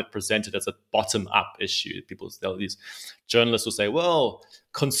always find it presented as a bottom-up issue. These journalists will say, well,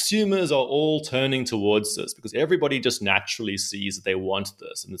 consumers are all turning towards this because everybody just naturally sees that they want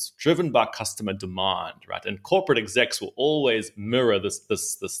this, and it's driven by customer demand, right? And corporate execs will always mirror this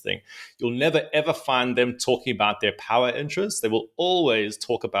thing. You'll never ever find them talking about their power interests. They'll always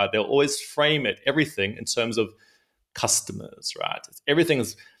frame everything in terms of customers, right? Everything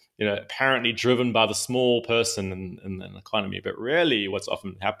is, apparently driven by the small person in an economy. But really what's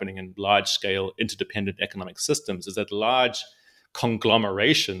often happening in large-scale interdependent economic systems is that large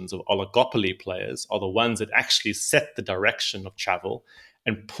conglomerations of oligopoly players are the ones that actually set the direction of travel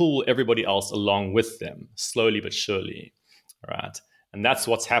and pull everybody else along with them, slowly but surely, right? And that's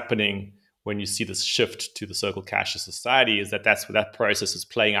what's happening when you see this shift to the so-called cashless society, is that's where that process is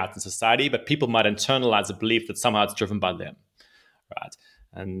playing out in society, but people might internalize a belief that somehow it's driven by them, right?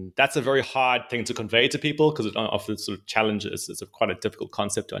 And that's a very hard thing to convey to people because it often sort of challenges. It's quite a difficult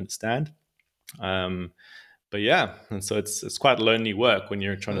concept to understand. But yeah, and so it's quite lonely work when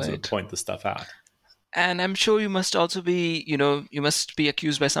you're trying to sort of point this stuff out. And I'm sure you must also be, you must be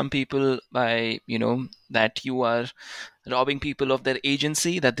accused by some people that you are robbing people of their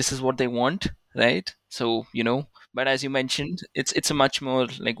agency, that this is what they want, right? So, but as you mentioned, it's a much more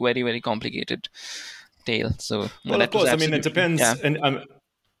like very, very complicated tale. So, well, of course, it depends. Yeah.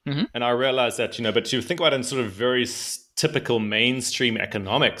 And I realize that, but you think about it in sort of very typical mainstream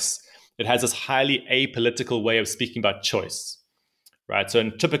economics, it has this highly apolitical way of speaking about choice. Right. So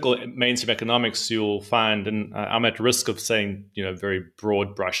in typical mainstream economics, you'll find, and I'm at risk of saying, very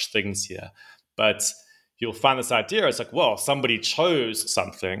broad brush things here, but you'll find this idea. It's like, well, somebody chose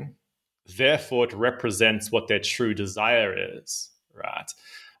something, therefore it represents what their true desire is. Right.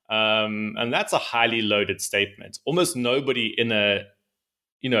 And that's a highly loaded statement. Almost nobody in a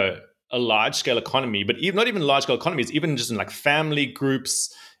large scale economy, but not even large scale economies, even just in like family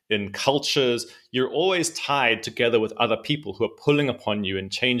groups, in cultures, you're always tied together with other people who are pulling upon you and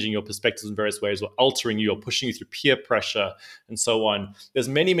changing your perspectives in various ways, or altering you, or pushing you through peer pressure, and so on. There's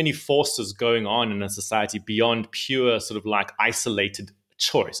many, many forces going on in a society beyond pure sort of like isolated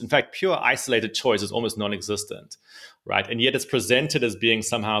choice. In fact, pure isolated choice is almost non-existent, right? And yet it's presented as being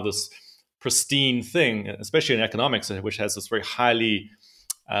somehow this pristine thing, especially in economics, which has this very highly,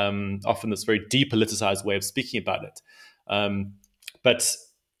 often this very depoliticized way of speaking about it. But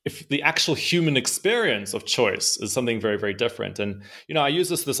if the actual human experience of choice is something very, very different. And, I use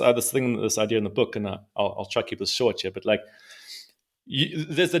this idea in the book, and I'll try to keep this short here, but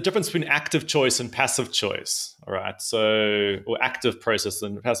there's a difference between active choice and passive choice, all right? So, or active process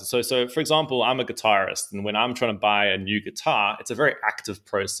and passive. So for example, I'm a guitarist, and when I'm trying to buy a new guitar, it's a very active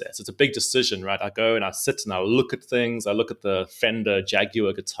process. It's a big decision, right? I go and I sit and I look at things. I look at the Fender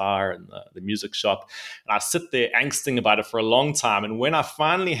Jaguar guitar in the music shop, and I sit there angsting about it for a long time. And when I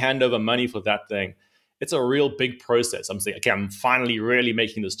finally hand over money for that thing, it's a real big process. I'm saying, okay, I'm finally really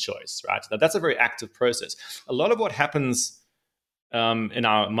making this choice, right? Now, that's a very active process. A lot of what happens in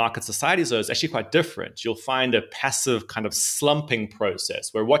our market societies, though, is actually quite different. You'll find a passive kind of slumping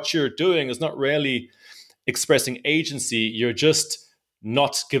process where what you're doing is not really expressing agency, you're just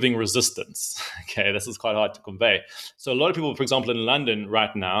not giving resistance. Okay, this is quite hard to convey. So a lot of people, for example, in London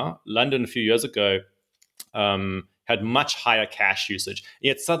right now, London a few years ago had much higher cash usage.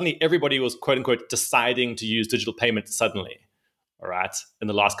 Yet suddenly everybody was, quote unquote, deciding to use digital payment suddenly. all right, in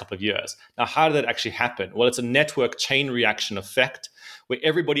the last couple of years. Now, how did that actually happen? Well, it's a network chain reaction effect where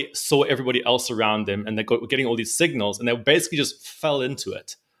everybody saw everybody else around them and were getting all these signals, and they basically just fell into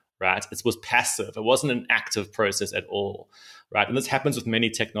it, right? It was passive. It wasn't an active process at all, right? And this happens with many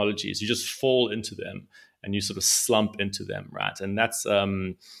technologies. You just fall into them and you sort of slump into them, right? And that's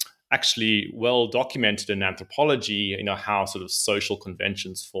actually well documented in anthropology, how sort of social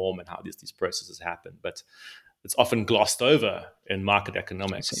conventions form and how these processes happen. But it's often glossed over in market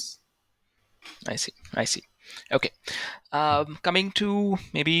economics. I see. Okay. Coming to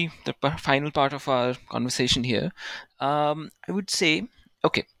maybe the final part of our conversation here, I would say,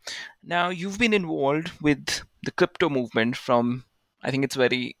 okay, now you've been involved with the crypto movement from, I think it's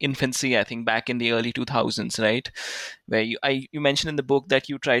very infancy, I think back in the early 2000s, right? Where you mentioned in the book that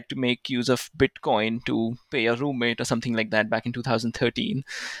you tried to make use of Bitcoin to pay a roommate or something like that back in 2013.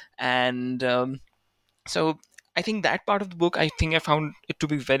 And so I think that part of the book, I think I found it to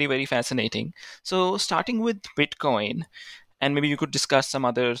be very, very fascinating. So starting with Bitcoin, and maybe you could discuss some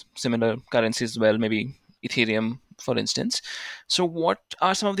other similar currencies as well, maybe Ethereum, for instance. So what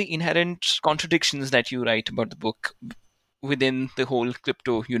are some of the inherent contradictions that you write about the book within the whole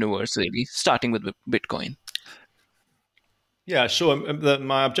crypto universe, really, starting with Bitcoin? Yeah, sure.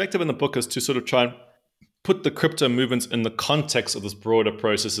 My objective in the book is to sort of try and put the crypto movements in the context of this broader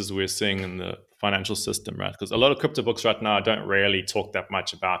processes we're seeing in the financial system, right? Because a lot of crypto books right now don't really talk that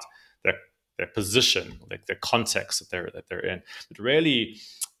much about their position, like their context that they're in. But really,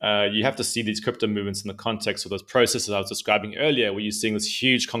 you have to see these crypto movements in the context of those processes I was describing earlier, where you're seeing these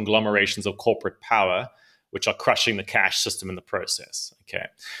huge conglomerations of corporate power, which are crushing the cash system in the process. Okay,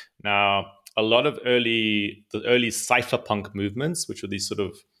 now a lot of the early cypherpunk movements, which were these sort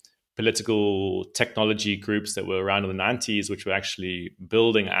of political technology groups that were around in the 90s, which were actually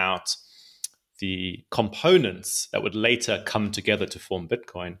building out the components that would later come together to form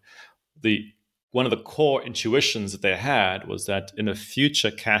Bitcoin. One of the core intuitions that they had was that in a future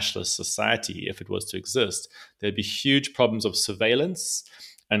cashless society, if it was to exist, there'd be huge problems of surveillance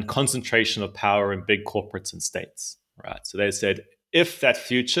and concentration of power in big corporates and states, right? So they said, if that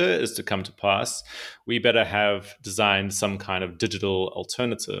future is to come to pass, we better have designed some kind of digital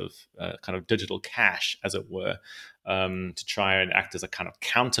alternative, kind of digital cash, as it were, to try and act as a kind of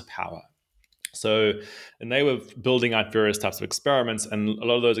counterpower. So, and they were building out various types of experiments, and a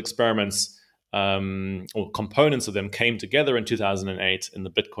lot of those experiments or components of them came together in 2008 in the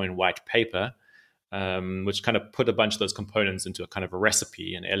Bitcoin white paper, which kind of put a bunch of those components into a kind of a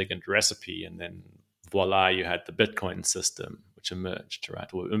recipe, an elegant recipe, and then voila, you had the Bitcoin system, which emerged, right?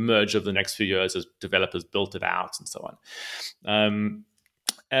 Or emerged over the next few years as developers built it out and so on.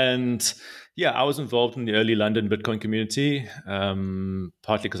 And yeah, I was involved in the early London Bitcoin community,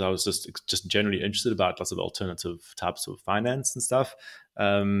 partly because I was just generally interested about lots of alternative types of finance and stuff.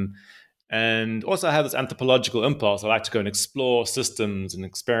 And also I have this anthropological impulse. I like to go and explore systems and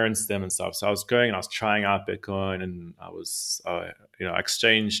experience them and stuff. So I was going and I was trying out Bitcoin, and I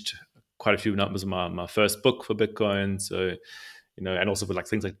exchanged quite a few numbers of my first book for Bitcoin. So, and also for like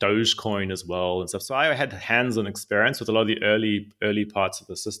things like Dogecoin as well and stuff. So I had hands-on experience with a lot of the early parts of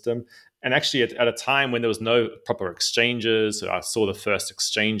the system. And actually at a time when there was no proper exchanges, so I saw the first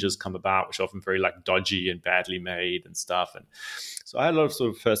exchanges come about, which are often very like dodgy and badly made and stuff. And so I had a lot of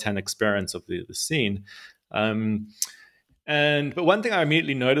sort of first-hand experience of the scene. But one thing I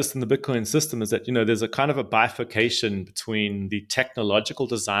immediately noticed in the Bitcoin system is that, there's a kind of a bifurcation between the technological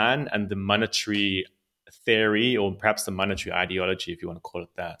design and the monetary theory, or perhaps the monetary ideology, if you want to call it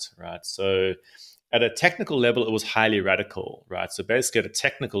that, right? So at a technical level, it was highly radical, right? So basically at a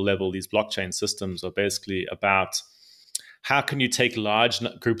technical level, these blockchain systems are basically about how can you take large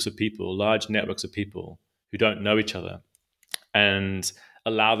groups of people, large networks of people who don't know each other, and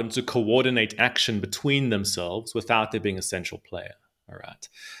allow them to coordinate action between themselves without there being a central player. All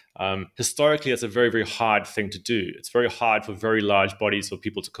right. Historically, that's a very, very hard thing to do. It's very hard for very large bodies of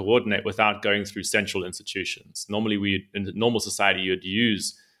people to coordinate without going through central institutions. Normally, in normal society, you'd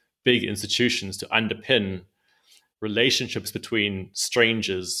use big institutions to underpin relationships between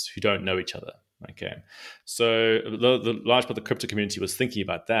strangers who don't know each other. Okay, so the large part of the crypto community was thinking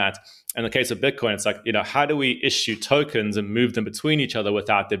about that. In the case of Bitcoin, it's like, how do we issue tokens and move them between each other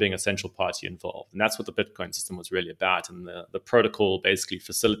without there being a central party involved? And that's what the Bitcoin system was really about. And the protocol basically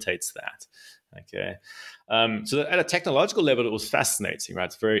facilitates that. Okay, so at a technological level, it was fascinating, right?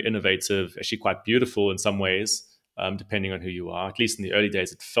 It's very innovative, actually quite beautiful in some ways, depending on who you are. At least in the early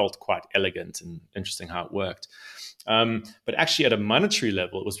days, it felt quite elegant and interesting how it worked. But actually at a monetary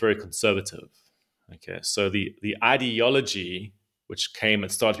level, it was very conservative. Okay, so the ideology, which came and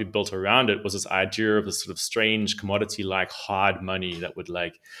started to be built around it, was this idea of this sort of strange commodity-like hard money that would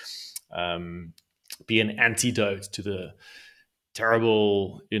be an antidote to the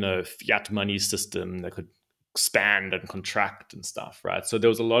terrible, fiat money system that could expand and contract and stuff, right? So there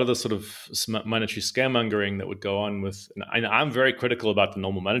was a lot of the sort of monetary scaremongering that would go on with, and I'm very critical about the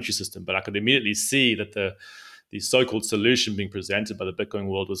normal monetary system, but I could immediately see that the so-called solution being presented by the Bitcoin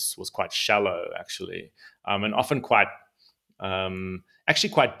world was quite shallow, actually, and often quite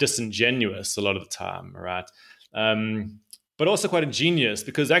disingenuous a lot of the time, right? But also quite ingenious,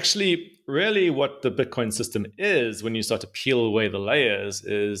 because actually, really what the Bitcoin system is, when you start to peel away the layers,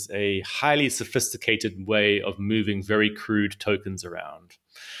 is a highly sophisticated way of moving very crude tokens around.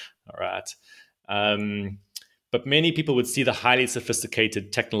 All right. But many people would see the highly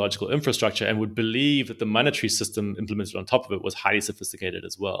sophisticated technological infrastructure and would believe that the monetary system implemented on top of it was highly sophisticated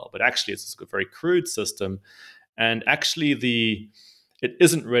as well. But actually, it's a very crude system. And actually, it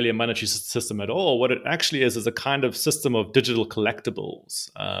isn't really a monetary system at all. What it actually is a kind of system of digital collectibles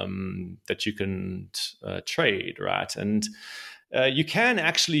that you can trade, right? And you can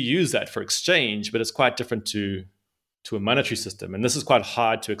actually use that for exchange, but it's quite different to a monetary system. And this is quite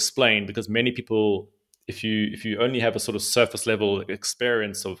hard to explain, because many people, if you only have a sort of surface level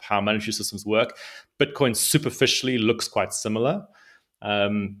experience of how monetary systems work, Bitcoin superficially looks quite similar.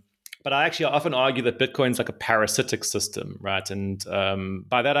 But I actually often argue that Bitcoin's like a parasitic system, right? And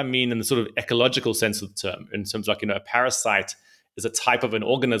by that I mean in the sort of ecological sense of the term, in terms of a parasite is a type of an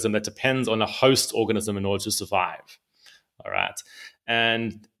organism that depends on a host organism in order to survive, all right?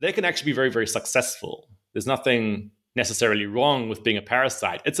 And they can actually be very, very successful. There's nothing necessarily wrong with being a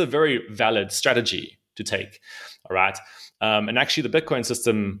parasite. It's a very valid strategy to take, all right? And actually, the Bitcoin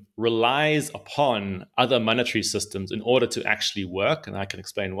system relies upon other monetary systems in order to actually work, and I can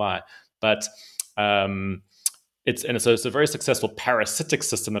explain why. But it's a very successful parasitic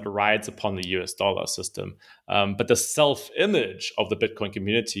system that rides upon the US dollar system. But the self-image of the Bitcoin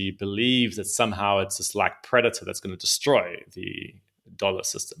community believes that somehow it's this like predator that's going to destroy the dollar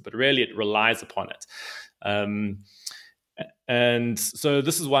system. But really, it relies upon it. And so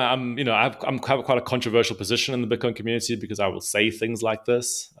this is why I'm quite a controversial position in the Bitcoin community, because I will say things like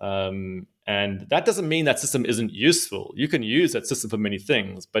this. And that doesn't mean that system isn't useful. You can use that system for many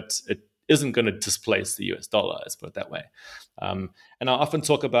things, but it isn't going to displace the US dollar, let's put it that way. And I often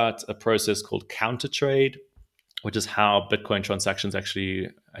talk about a process called counter trade, which is how Bitcoin transactions actually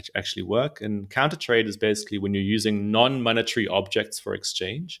work. And counter trade is basically when you're using non-monetary objects for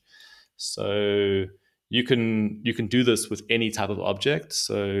exchange. So you can do this with any type of object.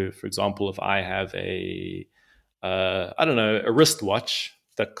 So, for example, if I have a wristwatch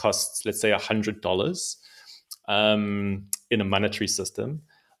that costs, let's say, $100 in a monetary system,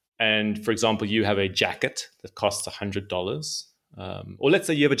 and for example, you have a jacket that costs $100, or let's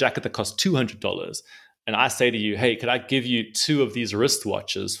say you have a jacket that costs $200, and I say to you, "Hey, could I give you 2 of these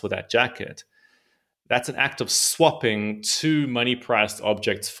wristwatches for that jacket?" That's an act of swapping 2 money-priced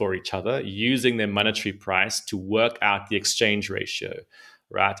objects for each other, using their monetary price to work out the exchange ratio,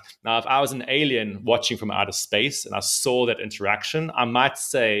 right? Now, if I was an alien watching from outer space and I saw that interaction, I might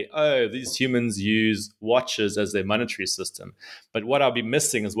say, oh, these humans use watches as their monetary system. But what I'll be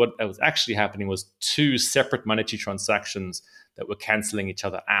missing is what was actually happening was 2 separate monetary transactions that were canceling each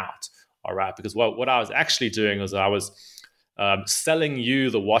other out, all right? Because what I was actually doing was I was selling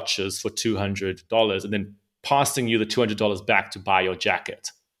you the watches for $200 and then passing you the $200 back to buy your jacket.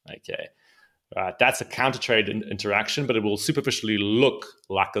 Okay, that's a counter trade interaction, but it will superficially look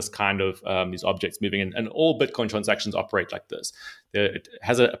like this kind of these objects moving in. And all Bitcoin transactions operate like this. It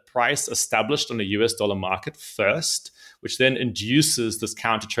has a price established on the US dollar market first, which then induces this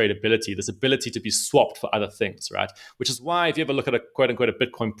counter trade ability, this ability to be swapped for other things, right? Which is why if you ever look at a quote unquote a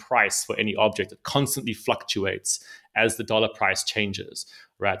Bitcoin price for any object, it constantly fluctuates as the dollar price changes,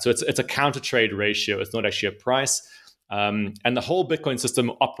 right? So it's a counter trade ratio. It's not actually a price. And the whole Bitcoin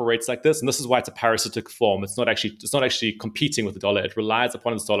system operates like this, and this is why it's a parasitic form. It's not actually competing with the dollar. It relies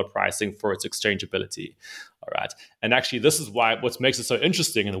upon its dollar pricing for its exchangeability. All right, and actually, this is why what makes it so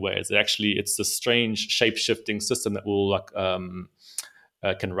interesting in a way is that actually it's this strange shape-shifting system that will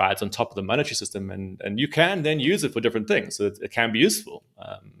can ride on top of the monetary system, and you can then use it for different things. So it can be useful.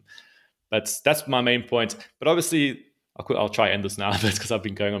 But that's my main point. But obviously, I'll try to end this now because I've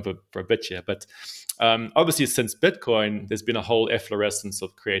been going on for a bit here. But obviously, since Bitcoin, there's been a whole efflorescence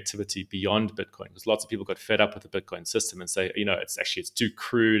of creativity beyond Bitcoin, because lots of people got fed up with the Bitcoin system and say, it's too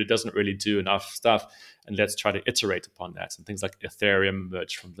crude. It doesn't really do enough stuff. And let's try to iterate upon that. And things like Ethereum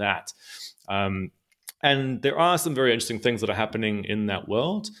emerged from that. And there are some very interesting things that are happening in that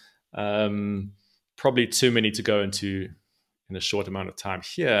world. Probably too many to go into in a short amount of time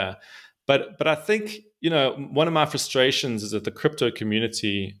here. But I think, one of my frustrations is that the crypto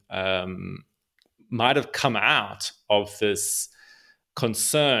community might have come out of this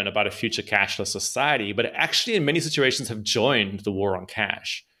concern about a future cashless society, but actually in many situations have joined the war on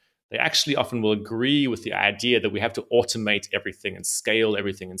cash. They actually often will agree with the idea that we have to automate everything and scale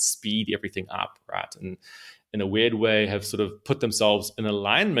everything and speed everything up, right? And in a weird way have sort of put themselves in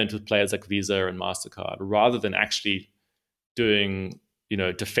alignment with players like Visa and MasterCard rather than actually defending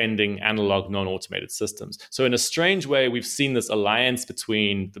analog non-automated systems. So in a strange way, we've seen this alliance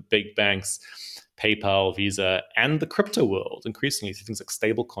between the big banks, PayPal, Visa, and the crypto world increasingly through things like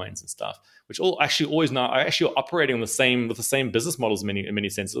stable coins and stuff, which all actually always now are actually operating with the same business models in many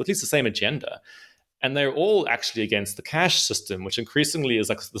senses, or at least the same agenda. And they're all actually against the cash system, which increasingly is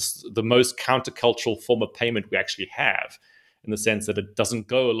like the most countercultural form of payment we actually have, in the sense that it doesn't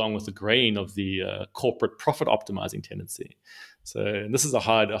go along with the grain of the corporate profit optimizing tendency. So this is a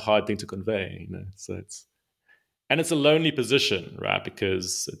hard thing to convey, So it's a lonely position, right?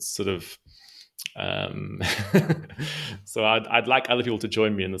 Because it's sort of so I'd like other people to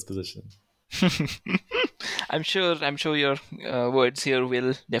join me in this position. I'm sure your words here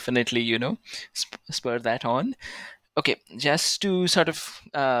will definitely, spur that on. Okay, just to sort of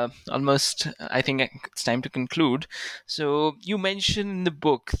almost, I think it's time to conclude. So you mentioned in the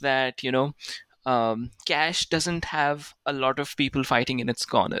book that, cash doesn't have a lot of people fighting in its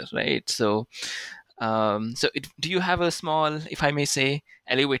corner, right? So do you have a small, if I may say,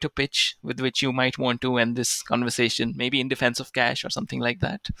 elevator pitch with which you might want to end this conversation, maybe in defense of cash or something like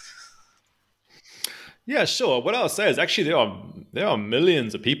that? Yeah, sure. What I'll say is actually there are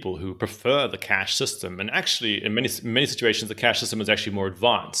millions of people who prefer the cash system, and actually in many situations the cash system is actually more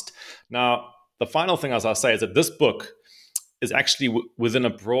advanced. Now, the final thing I'll say is that this book is actually within a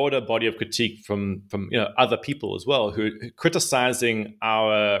broader body of critique from other people as well, who are criticizing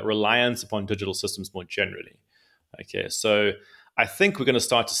our reliance upon digital systems more generally. Okay, so I think we're going to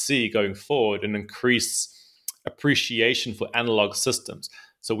start to see going forward an increased appreciation for analog systems.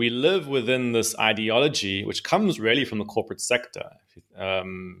 So we live within this ideology, which comes really from the corporate sector,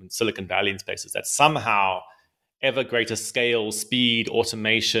 Silicon Valley and places, that somehow ever greater scale, speed,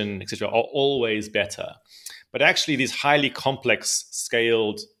 automation, etc., are always better. But actually, these highly complex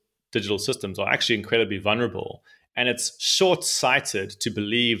scaled digital systems are actually incredibly vulnerable. And it's short-sighted to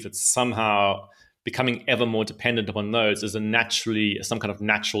believe that somehow becoming ever more dependent upon those is some kind of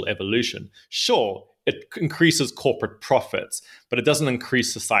natural evolution. Sure, it increases corporate profits, but it doesn't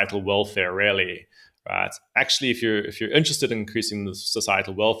increase societal welfare, really. Right? Actually, if you're interested in increasing the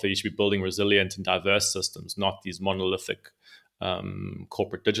societal welfare, you should be building resilient and diverse systems, not these monolithic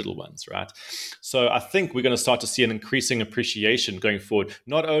corporate digital ones, right? So I think we're going to start to see an increasing appreciation going forward,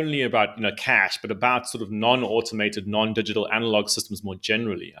 not only about cash, but about sort of non-automated, non-digital analog systems more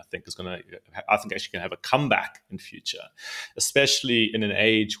generally. I think actually going to have a comeback in future, especially in an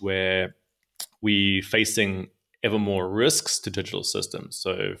age where we're facing ever more risks to digital systems.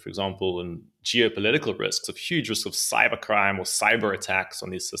 So, for example, in geopolitical risks, of huge risk of cybercrime or cyber attacks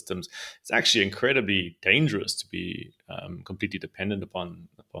on these systems, it's actually incredibly dangerous to be completely dependent upon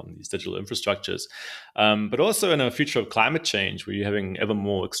these digital infrastructures. But also in a future of climate change, where you're having ever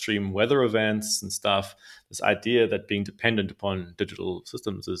more extreme weather events and stuff, this idea that being dependent upon digital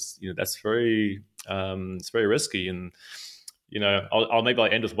systems is, that's very, it's very risky. And, I'll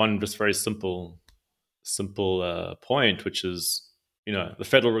end with one just very simple point, which is, the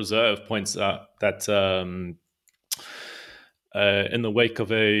Federal Reserve points out that in the wake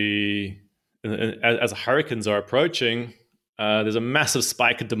of as hurricanes are approaching, there's a massive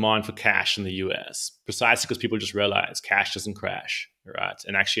spike in demand for cash in the US, precisely because people just realize cash doesn't crash, right?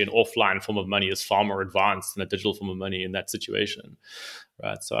 And actually an offline form of money is far more advanced than a digital form of money in that situation,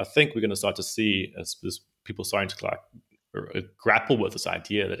 right? So I think we're going to start to see as people starting to grapple with this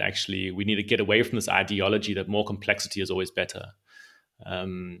idea that actually we need to get away from this ideology that more complexity is always better,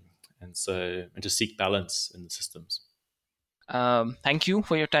 and to seek balance in the systems. Thank you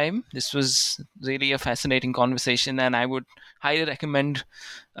for your time. This was really a fascinating conversation, and I would highly recommend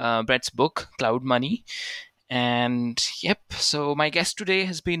Brett's book, Cloud Money. And so my guest today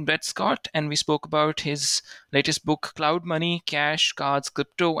has been Brett Scott, and we spoke about his latest book, Cloud Money, Cash, Cards,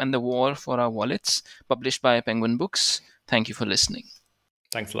 Crypto, and the War for Our Wallets, published by Penguin Books. Thank you for listening.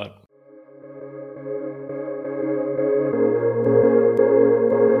 Thanks a lot.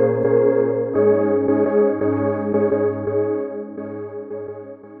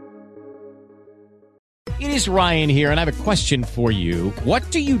 It is Ryan here, and I have a question for you. What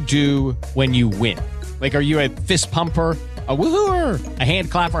do you do when you win? Like, are you a fist pumper? A woohooer, a hand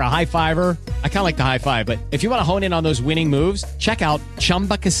clapper, a high fiver. I kind of like the high five, but if you want to hone in on those winning moves, check out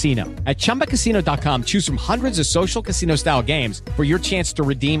Chumba Casino. At ChumbaCasino.com, choose from hundreds of social casino style games for your chance to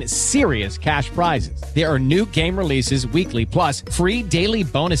redeem serious cash prizes. There are new game releases weekly, plus free daily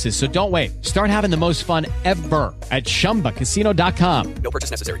bonuses. So don't wait. Start having the most fun ever at ChumbaCasino.com. No purchase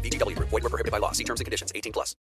necessary. VGW Group. Void where prohibited by law. See terms and conditions. 18+.